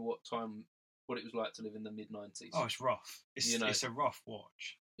told you what it was like to live in the mid-90s. Oh, it's rough. It's a rough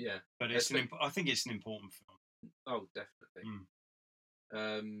watch. Yeah, but I think it's an important film. Oh, definitely.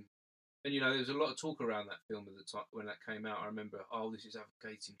 And there was a lot of talk around that film at the time when that came out. I remember, this is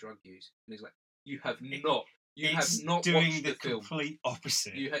advocating drug use, and he's like, you have not doing watched the film. Complete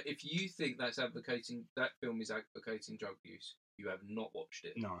opposite. If you think that film is advocating drug use, you have not watched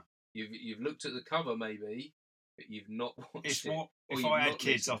it. No. You've looked at the cover maybe, but you've not watched it. If I had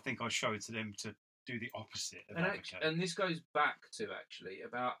kids, I think I'd show it to them to do the opposite of advocate. And this goes back to actually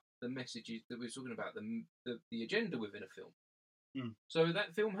about the messages that we were talking about, the agenda within a film. So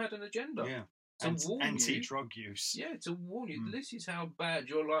that film had an agenda. Yeah. Anti-drug use. Yeah, to warn you, this is how bad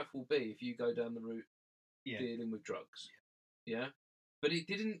your life will be if you go down the route dealing with drugs. Yeah. But it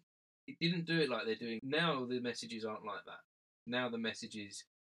didn't do it like they're doing. Now the messages aren't like that. Now the message is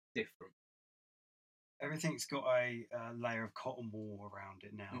different. Everything's got a layer of cotton wool around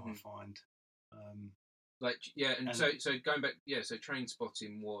it now, I find. So going back, so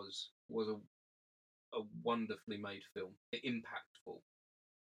Trainspotting was a wonderfully made film, impactful.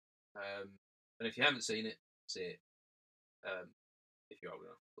 And if you haven't seen it, see it. If you're old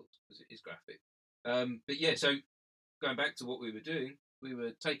enough, because it is graphic. So going back to what we were doing, we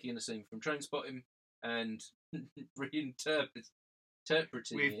were taking a scene from Trainspotting and reinterpreting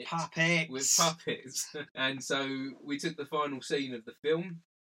with it with puppets. And so we took the final scene of the film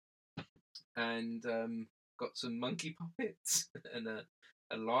and got some monkey puppets and a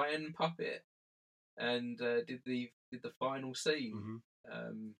lion puppet and did the final scene.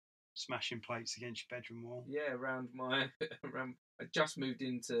 Smashing plates against your bedroom wall. Yeah, around I just moved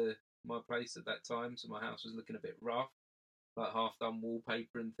into my place at that time, so my house was looking a bit rough, half done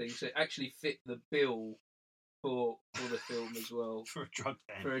wallpaper and things. So it actually fit the bill for the film as well. For a drug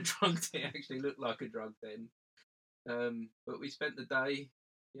den. For a drug den, it actually looked like a drug den. But we spent the day,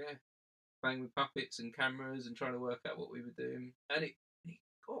 playing with puppets and cameras and trying to work out what we were doing, and it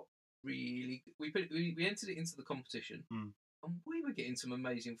got really. We entered it into the competition. And we were getting some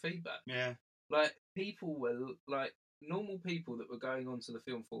amazing feedback. Yeah. People were, normal people that were going onto the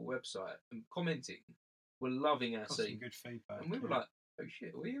Film 4 website and commenting were loving our scene. Some good feedback. And we were like, oh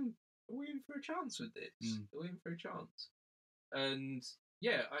shit, are we in for a chance with this? Are we in for a chance? And,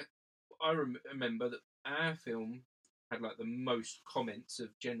 I remember that our film had, the most comments of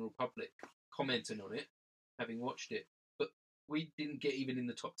general public commenting on it, having watched it. But we didn't get even in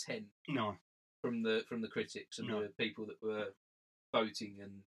the top 10. No. From the critics and the people that were voting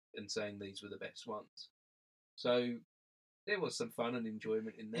and saying these were the best ones. So there was some fun and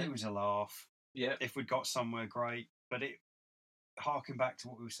enjoyment in there. It was a laugh. Yeah. If we'd got somewhere, great. But it, harking back to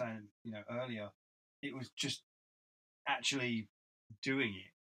what we were saying, earlier, it was just actually doing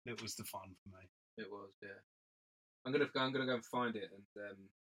it that was the fun for me. It was, yeah. I'm gonna go and find it, and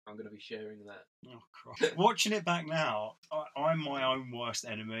I'm gonna be sharing that. Oh, Christ. Watching it back now, I'm my own worst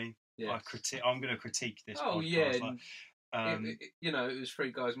enemy. Yeah. I'm going to critique this. Oh podcast. Yeah. It was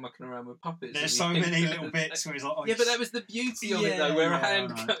three guys mucking around with puppets. There's so many little bits where he's like, but that was the beauty of it, though. Where a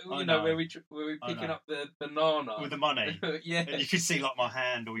hand, where we're picking up the banana with the money. Yeah, and you could see like my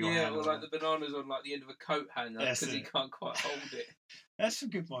hand or your hand. or like the bananas on like the end of a coat hanger because he can't quite hold it. That's some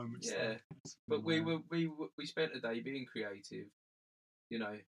good moments. Yeah, but we spent a day being creative,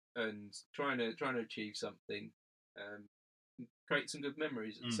 and trying to achieve something. Create some good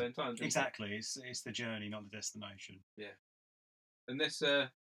memories at the same time. Exactly, it's the journey, not the destination. Yeah, and let's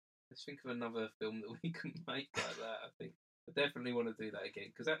think of another film that we can make like that. I think I definitely want to do that again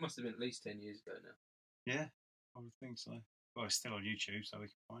because that must have been at least 10 years ago now. Yeah, I would think so. Well, it's still on YouTube, so we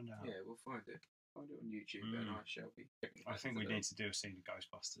can find out. Yeah, we'll find it. Find it on YouTube, and I shall be. I think we need to do a scene of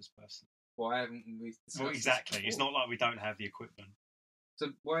Ghostbusters, personally. Why haven't we? Well, exactly. It's not like we don't have the equipment. So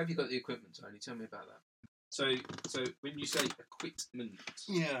why have you got the equipment, Tony? Tell me about that. So when you say equipment,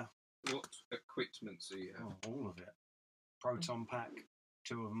 yeah, what equipment do you have? Oh, all of it. Proton pack,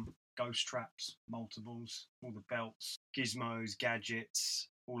 2 of them. Ghost traps, multiples, all the belts, gizmos, gadgets,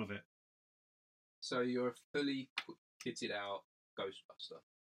 all of it. So you're a fully kitted out Ghostbuster.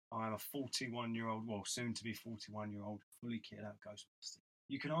 I am a 41-year-old, well, soon to be 41-year-old, fully kitted out Ghostbuster.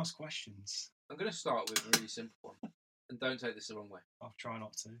 You can ask questions. I'm going to start with a really simple one, and don't take this the wrong way. I'll try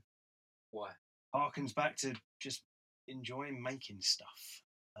not to. Why? Harkens back to just enjoying making stuff.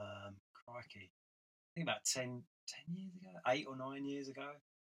 Crikey. I think about 10 years ago, 8 or 9 years ago, I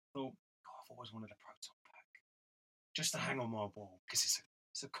thought, God, I've always wanted a proton pack. Just to hang on my wall, because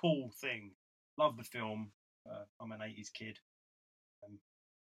it's a cool thing. Love the film. I'm an 80s kid.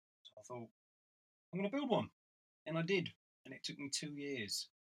 So I thought, I'm going to build one. And I did. And it took me 2 years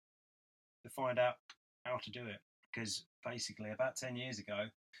to find out how to do it. Because basically, about 10 years ago,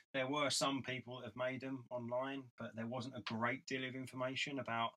 there were some people that have made them online, but there wasn't a great deal of information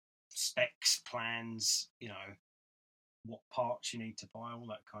about specs, plans, what parts you need to buy, all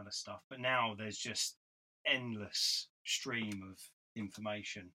that kind of stuff. But now there's just endless stream of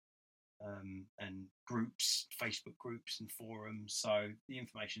information and groups, Facebook groups and forums. So the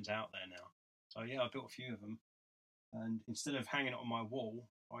information's out there now. So yeah, I built a few of them. And instead of hanging it on my wall,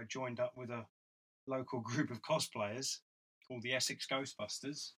 I joined up with a local group of cosplayers called the Essex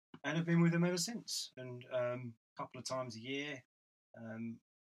Ghostbusters and have been with them ever since. And a couple of times a year,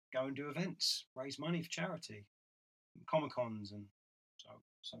 go and do events, raise money for charity, Comic-Cons, and so.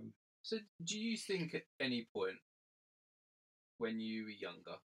 So do you think at any point when you were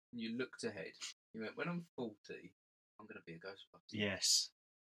younger, you looked ahead, you went, when I'm 40, I'm going to be a Ghostbuster? Yes,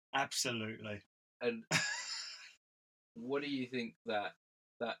 absolutely. And what do you think that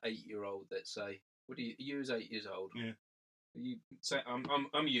 8-year-old, let's say, you was 8 years old? Yeah. You say I'm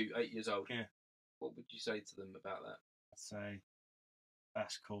 8 years old. Yeah. What would you say to them about that? I'd say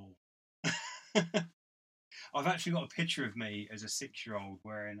that's cool. I've actually got a picture of me as a 6-year-old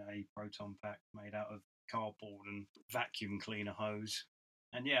wearing a proton pack made out of cardboard and vacuum cleaner hose.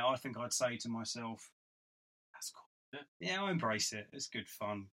 And yeah, I think I'd say to myself, that's cool. Yeah, I embrace it. It's good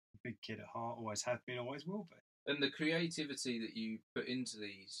fun. Big kid at heart, always have been, always will be. And the creativity that you put into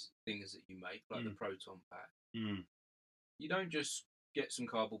these things that you make, like the proton pack, you don't just get some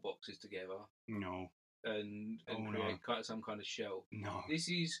cardboard boxes together. No. And create some kind of shell. No. This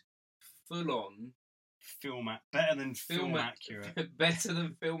is full on better than film accurate. Better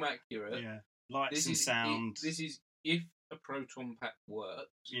than film accurate. Yeah. Lights and sound. This is if a proton pack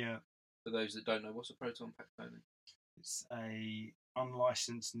works. Yeah. For those that don't know, what's a proton pack, Tony? It's a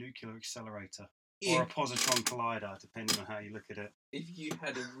unlicensed nuclear accelerator. Or a positron collider, depending on how you look at it. If you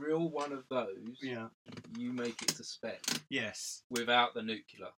had a real one of those, you make it to spec. Yes. Without the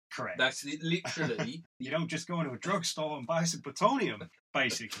nuclear. Correct. That's literally... You don't just go into a drugstore and buy some plutonium,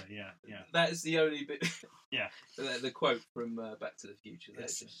 basically, yeah. That's the only bit... Yeah. The quote from Back to the Future there,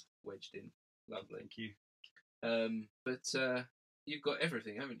 just wedged in. Lovely. Thank you. But you've got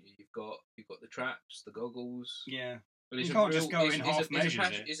everything, haven't you? You've got the traps, the goggles... Yeah. You can't just go in half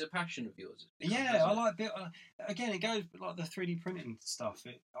measures. It's a passion of yours. Yeah, I like again. It goes like the 3D printing stuff.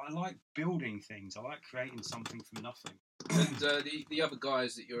 I like building things. I like creating something from nothing. And the other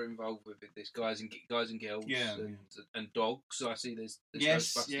guys that you're involved with this, guys and girls, and dogs. I see there's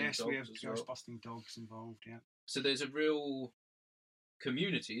Ghostbusting dogs we have as well. Ghostbusting dogs involved. Yeah. So there's a real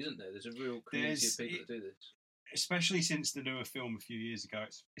community, isn't there? There's a real community of people that do this. especially since the newer film a few years ago,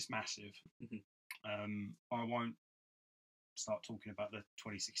 it's massive. I won't start talking about the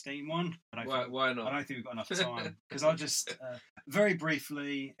 2016 one. Why not? I don't think we've got enough time because I just very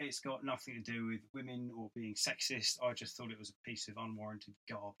briefly, it's got nothing to do with women or being sexist. I just thought it was a piece of unwarranted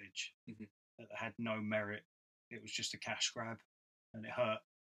garbage that had no merit. It was just a cash grab, and it hurt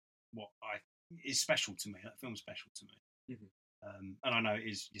what is special to me. That film's special to me, and I know it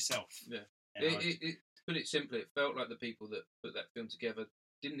is yourself. Yeah. To put it simply, it felt like the people that put that film together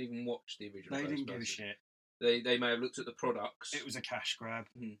didn't even watch the original. They didn't give a shit. They may have looked at the products. It was a cash grab,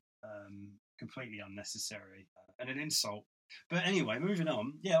 completely unnecessary, and an insult. But anyway, moving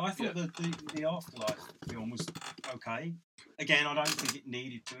on. Yeah, I thought the Afterlife film was okay. Again, I don't think it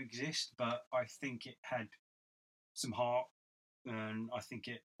needed to exist, but I think it had some heart, and I think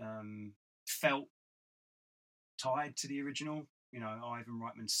it felt tied to the original. You know, Ivan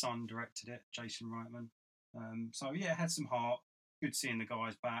Reitman's son directed it, Jason Reitman. So yeah, it had some heart. Good seeing the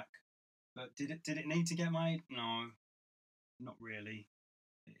guys back. But did it need to get made? No, not really.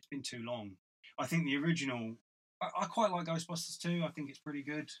 It's been too long. I think the original. I quite like Ghostbusters 2. I think it's pretty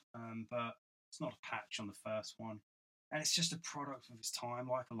good, but it's not a patch on the first one. And it's just a product of its time,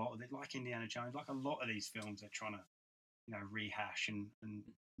 like a lot of it, like Indiana Jones, like a lot of these films. They're trying to, rehash and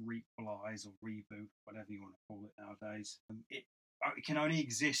re-equalise or reboot, whatever you want to call it nowadays. It can only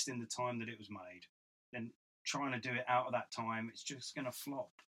exist in the time that it was made. Then trying to do it out of that time, it's just going to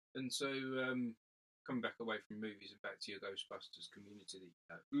flop. And so, coming back away from movies and back to your Ghostbusters community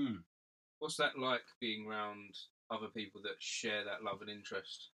that you have, what's that like being around other people that share that love and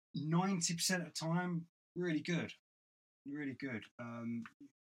interest? 90% of the time, really good. Really good.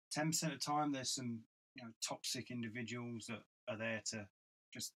 10% of the time, there's some toxic individuals that are there to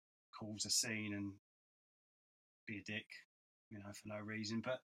just cause a scene and be a dick, for no reason.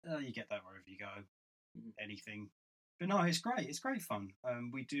 But you get that wherever you go. Anything. But no, it's great. It's great fun.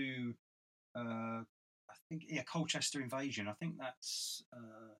 We do, I think, Colchester Invasion. I think that's a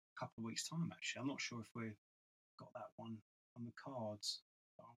couple of weeks' time, actually. I'm not sure if we've got that one on the cards.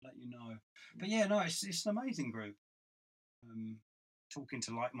 But I'll let you know. But yeah, no, it's an amazing group. Talking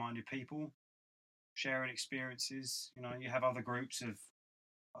to like-minded people, sharing experiences. You have other groups of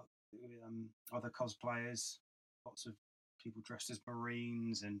other cosplayers, lots of people dressed as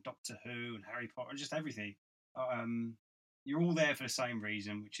Marines and Doctor Who and Harry Potter, just everything. You're all there for the same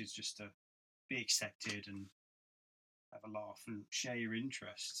reason, which is just to be accepted and have a laugh and share your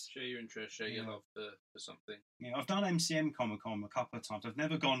interests. Share your love for something. Yeah, I've done MCM Comic Con a couple of times. I've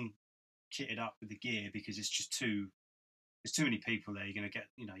never gone kitted up with the gear because it's just there's too many people there. You're going to get,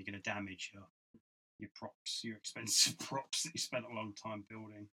 you're going to damage your props, your expensive props that you spent a long time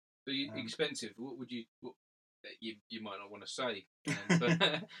building. So expensive. What would you might not want to say,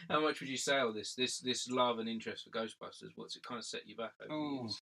 but how much would you say all this love and interest for Ghostbusters? What's it kind of set you back over the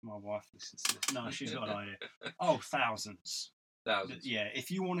years? My wife listens to this. No, she's got an idea. Oh, thousands. Yeah, if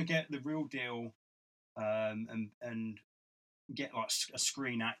you want to get the real deal, and get like a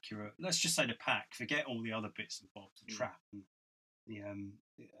screen accurate. Let's just say the pack. Forget all the other bits and bobs, the trap and the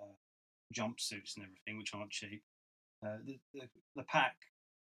jumpsuits and everything, which aren't cheap. The pack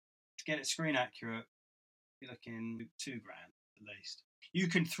to get it screen accurate. You're looking $2,000 at least. You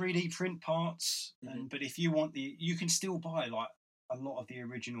can 3D print parts, but if you want you can still buy like a lot of the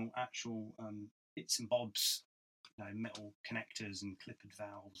original actual bits and bobs, metal connectors and clippered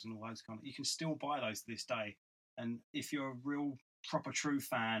valves and all those kind of. You can still buy those to this day. And if you're a real proper true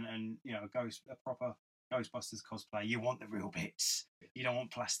fan and a proper Ghostbusters cosplay, you want the real bits. You don't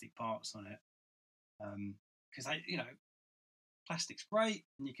want plastic parts on it, because plastic's great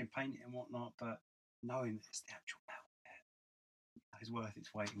and you can paint it and whatnot, but knowing that it's the actual metal is worth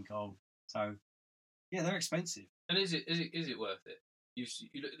its weight in gold. So, yeah, they're expensive. And is it worth it?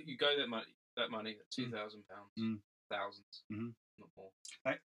 You go that money at £2,000, thousands, not more.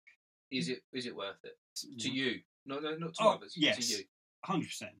 Is it worth it to you? No, not to others. Yes, to you.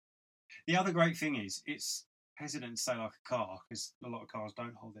 100%. The other great thing is it's hesitant to say like a car because a lot of cars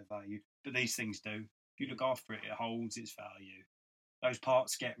don't hold their value, but these things do. If you look after it, it holds its value. Those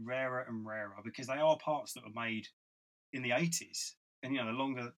parts get rarer and rarer because they are parts that were made in the 80s. And, the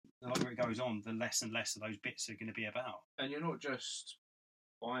longer it goes on, the less and less of those bits are going to be about. And you're not just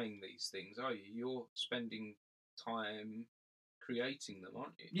buying these things, are you? You're spending time creating them,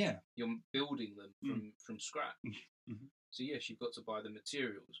 aren't you? Yeah. You're building them from scratch. So, yes, you've got to buy the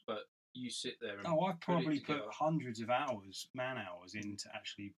materials, but you sit there and I've probably put hundreds of man hours into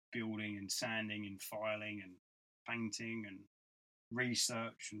actually building and sanding and filing and painting and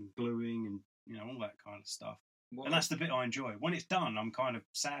research and gluing and all that kind of stuff. And that's the bit I enjoy. When it's done, I'm kind of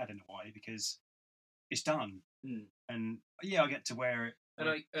sad in a way because it's done. And yeah, I get to wear it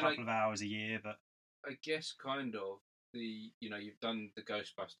for a couple of hours a year, but I guess kind of you've done the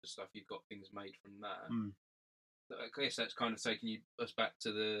Ghostbuster stuff, you've got things made from that. I guess that's kind of taking us back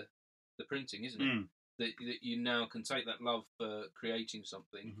to the printing, isn't it? That you now can take that love for creating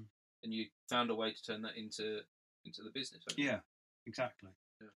something, and you found a way to turn that into the business. Yeah, exactly.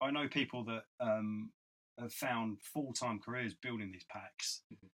 Yeah. I know people that have found full-time careers building these packs,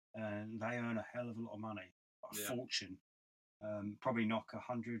 and they earn a hell of a lot of money, a fortune. Probably knock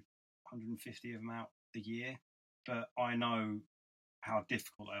 100, 150 of them out a year. But I know how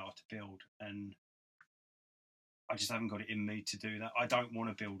difficult they are to build, and I just haven't got it in me to do that. I don't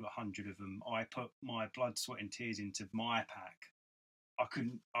want to build 100 of them. I put my blood, sweat, and tears into my pack.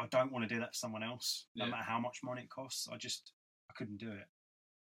 I don't want to do that for someone else, no matter how much money it costs. I couldn't do it.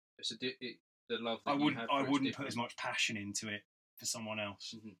 It's the love that I wouldn't put as much passion into it for someone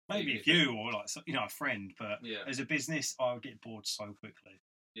else. Maybe if you or a friend, but as a business, I would get bored so quickly.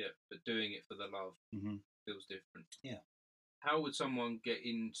 Yeah, but doing it for the love feels different. Yeah. How would someone get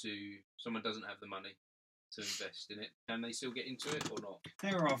into? Someone doesn't have the money to invest in it. Can they still get into it or not?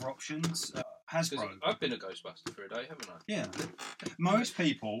 There are other options. Hasbro. I've been a Ghostbuster for a day, haven't I? Yeah. Most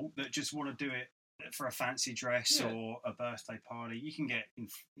people that just want to do it for a fancy dress or a birthday party, you can get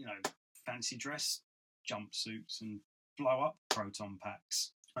fancy dress jumpsuits and blow up proton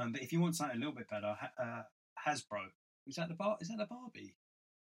packs. But if you want something a little bit better, Hasbro. Is that the Barbie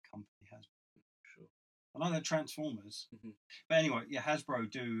company? Hasbro. Sure. I know they're Transformers. But anyway,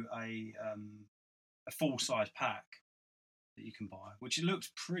 Hasbro do a full size pack that you can buy, which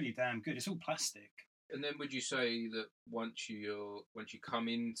looks pretty damn good. It's all plastic. And then would you say that once you come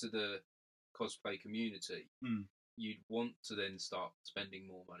into the cosplay community, you'd want to then start spending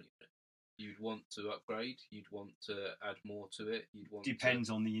more money on it? You'd want to upgrade. You'd want to add more to it. Depends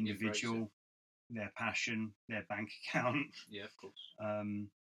on the individual, their passion, their bank account. Yeah, of course.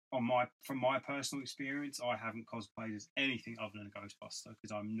 From my personal experience, I haven't cosplayed as anything other than a Ghostbuster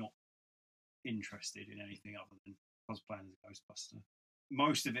because I'm not interested in anything other than cosplaying as a Ghostbuster.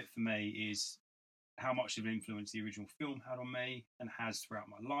 Most of it for me is how much of an influence the original film had on me and has throughout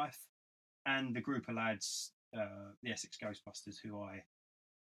my life, and the group of lads, the Essex Ghostbusters, who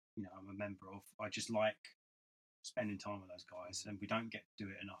I'm a member of. I just like spending time with those guys, and we don't get to do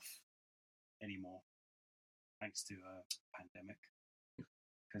it enough anymore, thanks to pandemic.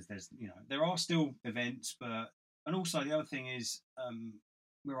 Because there are still events, and also the other thing is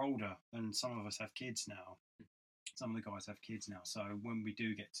we're older, and some of us have kids now. Some of the guys have kids now, so when we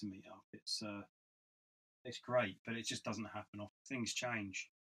do get to meet up, it's great, but it just doesn't happen often. Things change.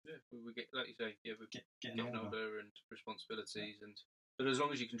 Yeah, we get, like you say, we're getting older and responsibilities, but as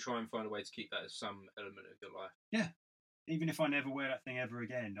long as you can try and find a way to keep that as some element of your life. Yeah, even if I never wear that thing ever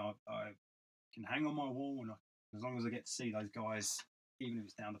again, I can hang on my wall, and as long as I get to see those guys, even if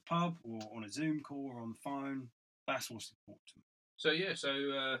it's down the pub or on a Zoom call or on the phone, that's what's important to me.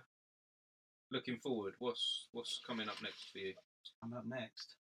 So looking forward, what's coming up next for you? Coming up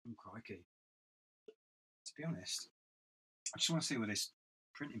next? Oh, crikey. To be honest, I just want to see where this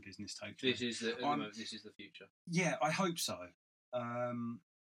printing business takes me. This is the future. Yeah, I hope so.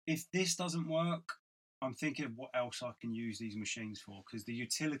 If this doesn't work, I'm thinking of what else I can use these machines for, because the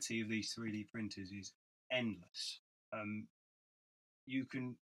utility of these 3D printers is endless. You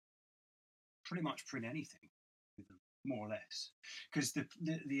can pretty much print anything with them, more or less, because the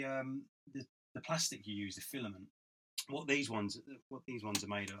plastic you use, the filament, what these ones are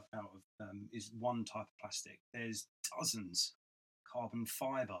made out of is one type of plastic. There's dozens. Carbon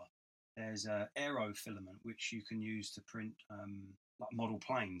fibre. There's aero filament, which you can use to print like model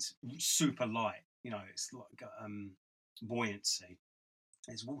planes, super light. It's like buoyancy.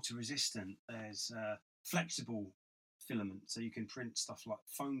 There's water resistant. There's flexible filament, so you can print stuff like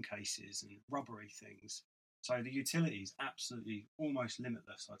phone cases and rubbery things. So the utility is absolutely almost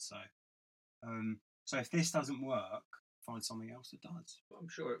limitless, I'd say. So if this doesn't work, find something else that does. I'm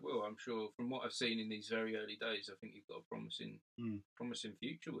sure it will. I'm sure from what I've seen in these very early days, I think you've got a promising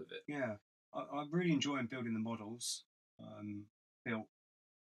future with it. Yeah, I really enjoy building the models. Built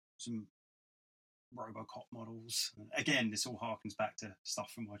some Robocop models. Again, this all harkens back to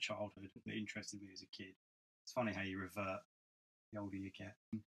stuff from my childhood that interested me as a kid. It's funny how you revert the older you get.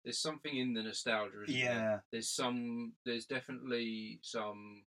 There's something in the nostalgia, isn't there? There's definitely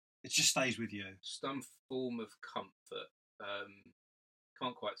some... It just stays with you. Some form of comfort.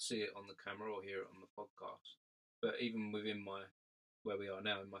 Can't quite see it on the camera or hear it on the podcast. But even within where we are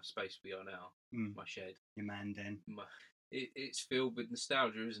now, in my space we are now, my shed. Your man den. It's filled with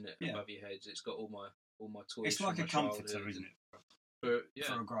nostalgia, isn't it? Yeah. Above your heads. It's got all my toys. It's like a comforter, isn't it? For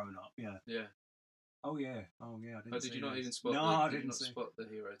a grown up, yeah. Yeah. Oh yeah. I didn't. Oh, did you not even spot? No, I didn't see. Spot the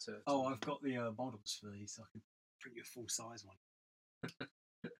hero turtle. Oh, I've got the models for these. So I can print you a full size one.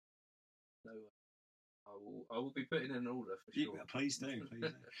 No, I will be putting in an order for sure. Yeah, please do.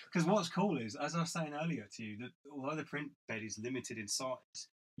 Because what's cool is, as I was saying earlier to you, that although the print bed is limited in size,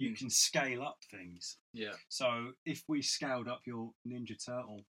 you can scale up things. Yeah. So if we scaled up your Ninja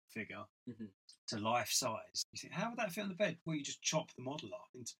Turtle figure to life size, you think, how would that fit on the bed? Well, you just chop the model up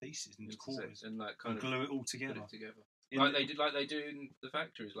into pieces, into quarters, and like kind of glue it all together. Put it together. Like they do in the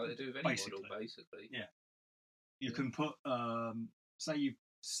factories, like they do with any model, basically. Yeah. You can put, say you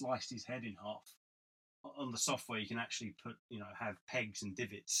sliced his head in half. On the software, you can actually put, have pegs and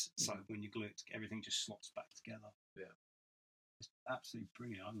divots, so when you glue it, everything just slots back together. Yeah. It's absolutely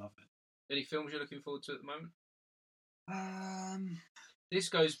brilliant. I love it. Any films you're looking forward to at the moment? This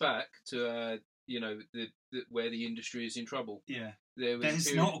goes back to where the industry is in trouble. Yeah. There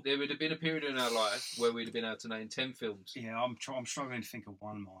would have been a period in our life where we'd have been able to name 10 films. Yeah, I'm struggling to think of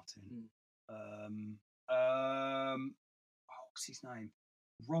one, Martin. What's his name?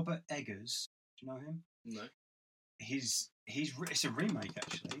 Robert Eggers. Do you know him? No. It's a remake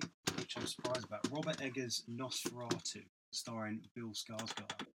actually, which I'm surprised about. Robert Eggers' Nosferatu, starring Bill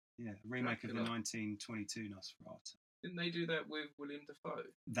Skarsgård. Yeah, a remake of the 1922 Nosferatu. Didn't they do that with William Dafoe?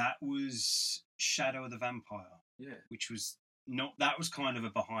 That was Shadow of the Vampire. Yeah. Which was not. That was kind of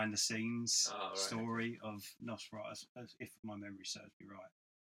a behind the scenes story of Nosferatu, if my memory serves me right.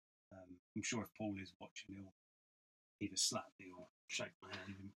 I'm sure if Paul is watching, he'll either slap me or shake my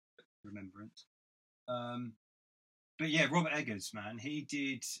hand in remembrance. But yeah, Robert Eggers, man, he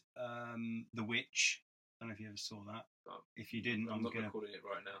did The Witch. I don't know if you ever saw that. If you didn't, I'm not recording it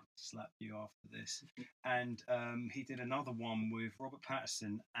right now. Slap you after this. And he did another one with Robert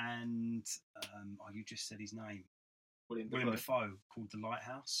Pattinson and you just said his name. William Dafoe, called The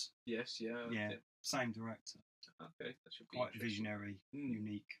Lighthouse. Yes, yeah. Yeah, same director. Okay, that should be quite visionary,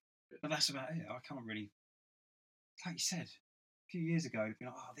 unique. Good. But that's about it. I can't really, like you said, a few years ago, it'd be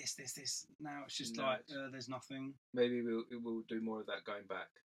like, oh, this. Now it's just there's nothing. Maybe we'll do more of that going back.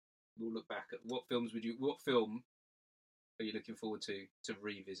 We'll look back at what film are you looking forward to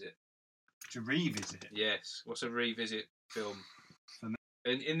revisit? To revisit? Yes. What's a revisit film? For me.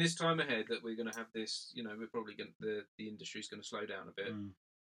 And in this time ahead that we're going to have this, we're probably going the industry's going to slow down a bit.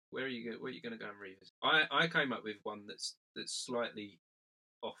 Where are you going to go and revisit? I came up with one that's slightly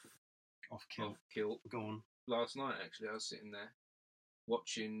off kilt. Go on. Last night actually, I was sitting there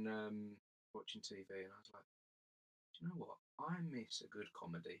watching TV, and I was like, do you know what? I miss a good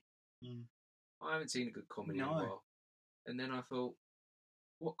comedy. I haven't seen a good comedy in a while. And then I thought,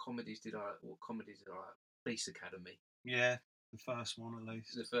 what comedies did I like? Police Academy. Yeah, the first one at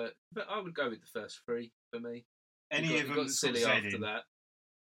least. But I would go with the first three for me. Any of them got silly after that.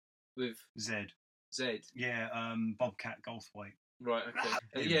 With Zed. Yeah, Bobcat Goldthwait. Right.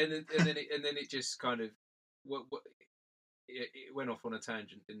 Okay. and then it just kind of it went off on a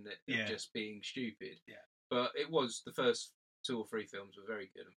tangent, didn't it? Yeah. Of just being stupid. Yeah. But it was the first 2 or 3 films were very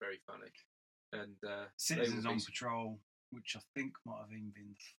good and very funny. And Citizens on Patrol, which I think might have even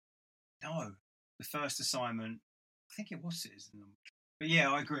been the first assignment. I think it was Citizens on Patrol. But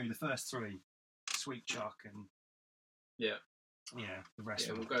yeah, I agree. The first 3, Sweet Chuck and the rest.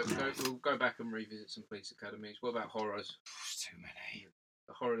 Yeah, we'll go back and revisit some police academies. What about horrors? There's too many.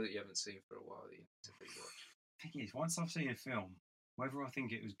 A horror that you haven't seen for a while that you need to rewatch. The thing is, once I've seen a film, whether I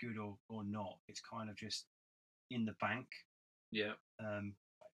think it was good or not, it's kind of just in the bank. Yeah.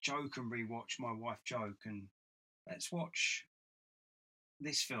 Joe can rewatch, my wife Joe can, let's watch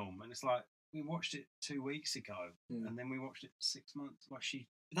this film, and it's like we watched it 2 weeks ago, and then we watched it 6 months. Like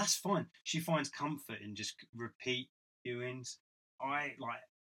that's fine. She finds comfort in just repeat viewings. I like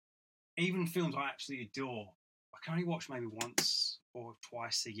even films I absolutely adore. I can only watch maybe once or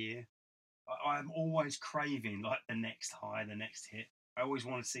twice a year. I'm always craving like the next high, the next hit. I always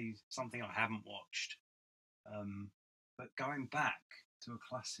want to see something I haven't watched. But going back to a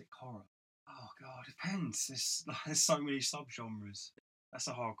classic horror, oh god, it depends. There's so many subgenres. That's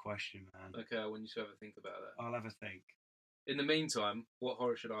a hard question, man. Okay, I want you to have a think about that. I'll have a think. In the meantime, what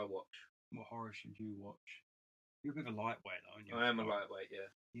horror should I watch? What horror should you watch? You're a bit of a lightweight, aren't you? I am a lightweight, yeah.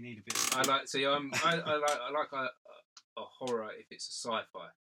 You need a bit. Of I like a horror if it's a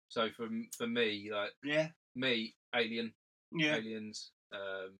sci-fi. So for me, Alien, Aliens,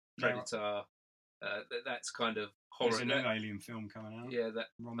 Predator. That's kind of horror. There's a new Alien film coming out. Yeah,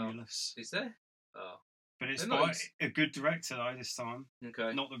 that Romulus. Is there? Oh, but it's by a good director though this time.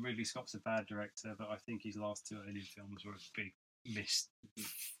 Okay. Not that Ridley Scott's a bad director, but I think his last 2 Alien films were a big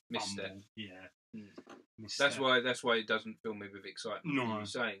misstep. Yeah. That's why it doesn't fill me with excitement. No. You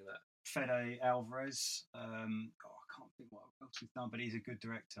saying that. Fede Alvarez. I can't think what else he's done, but he's a good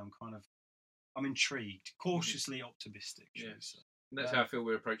director. I'm intrigued, cautiously optimistic. Yes. That's how I feel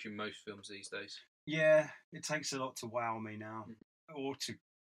we're approaching most films these days. Yeah, it takes a lot to wow me now, or to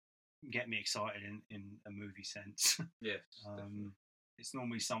get me excited in a movie sense. Yes. It's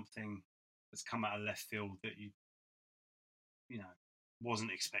normally something that's come out of left field that you know,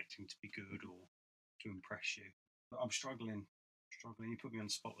 wasn't expecting to be good or to impress you. But I'm struggling. You put me on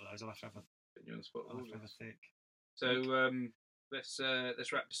the spot with those. I'll have to have a thick. So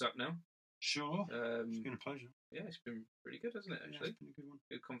let's wrap this up now. Sure. It's been a pleasure. Yeah, it's been pretty good, hasn't it? Actually, it's been a good one.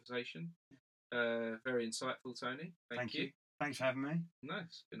 Good conversation. Very insightful, Tony. Thank you. Thanks for having me. No,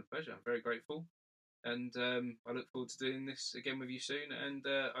 it's been a pleasure. I'm very grateful. And I look forward to doing this again with you soon. And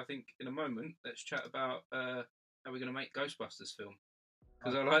I think in a moment, let's chat about how we're going to make Ghostbusters film.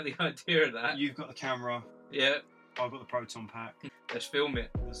 Because I like the idea of that. You've got the camera. Yeah. I've got the proton pack. Let's film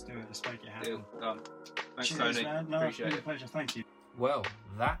it. Let's do it. Let's make it happen. Deal. Done. Thanks, Cheers, Tony. Man. No, Appreciate it's been it. a pleasure. Thank you. Well,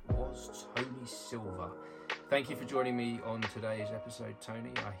 that was Tony Silver. Thank you for joining me on today's episode,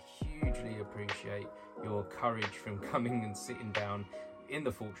 Tony. I hugely appreciate your courage from coming and sitting down in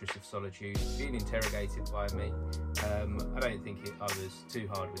the Fortress of Solitude, being interrogated by me. I don't think I was too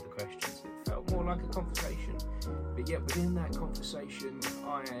hard with the questions. It felt more like a conversation. But yet within that conversation,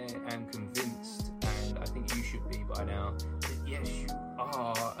 I am convinced, and I think you should be by now, that yes, you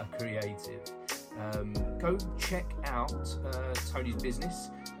are a creative. Go check out Tony's business,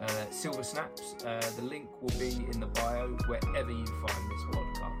 Silversnapz. The link will be in the bio wherever you find this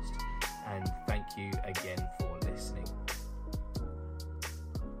podcast. And thank you again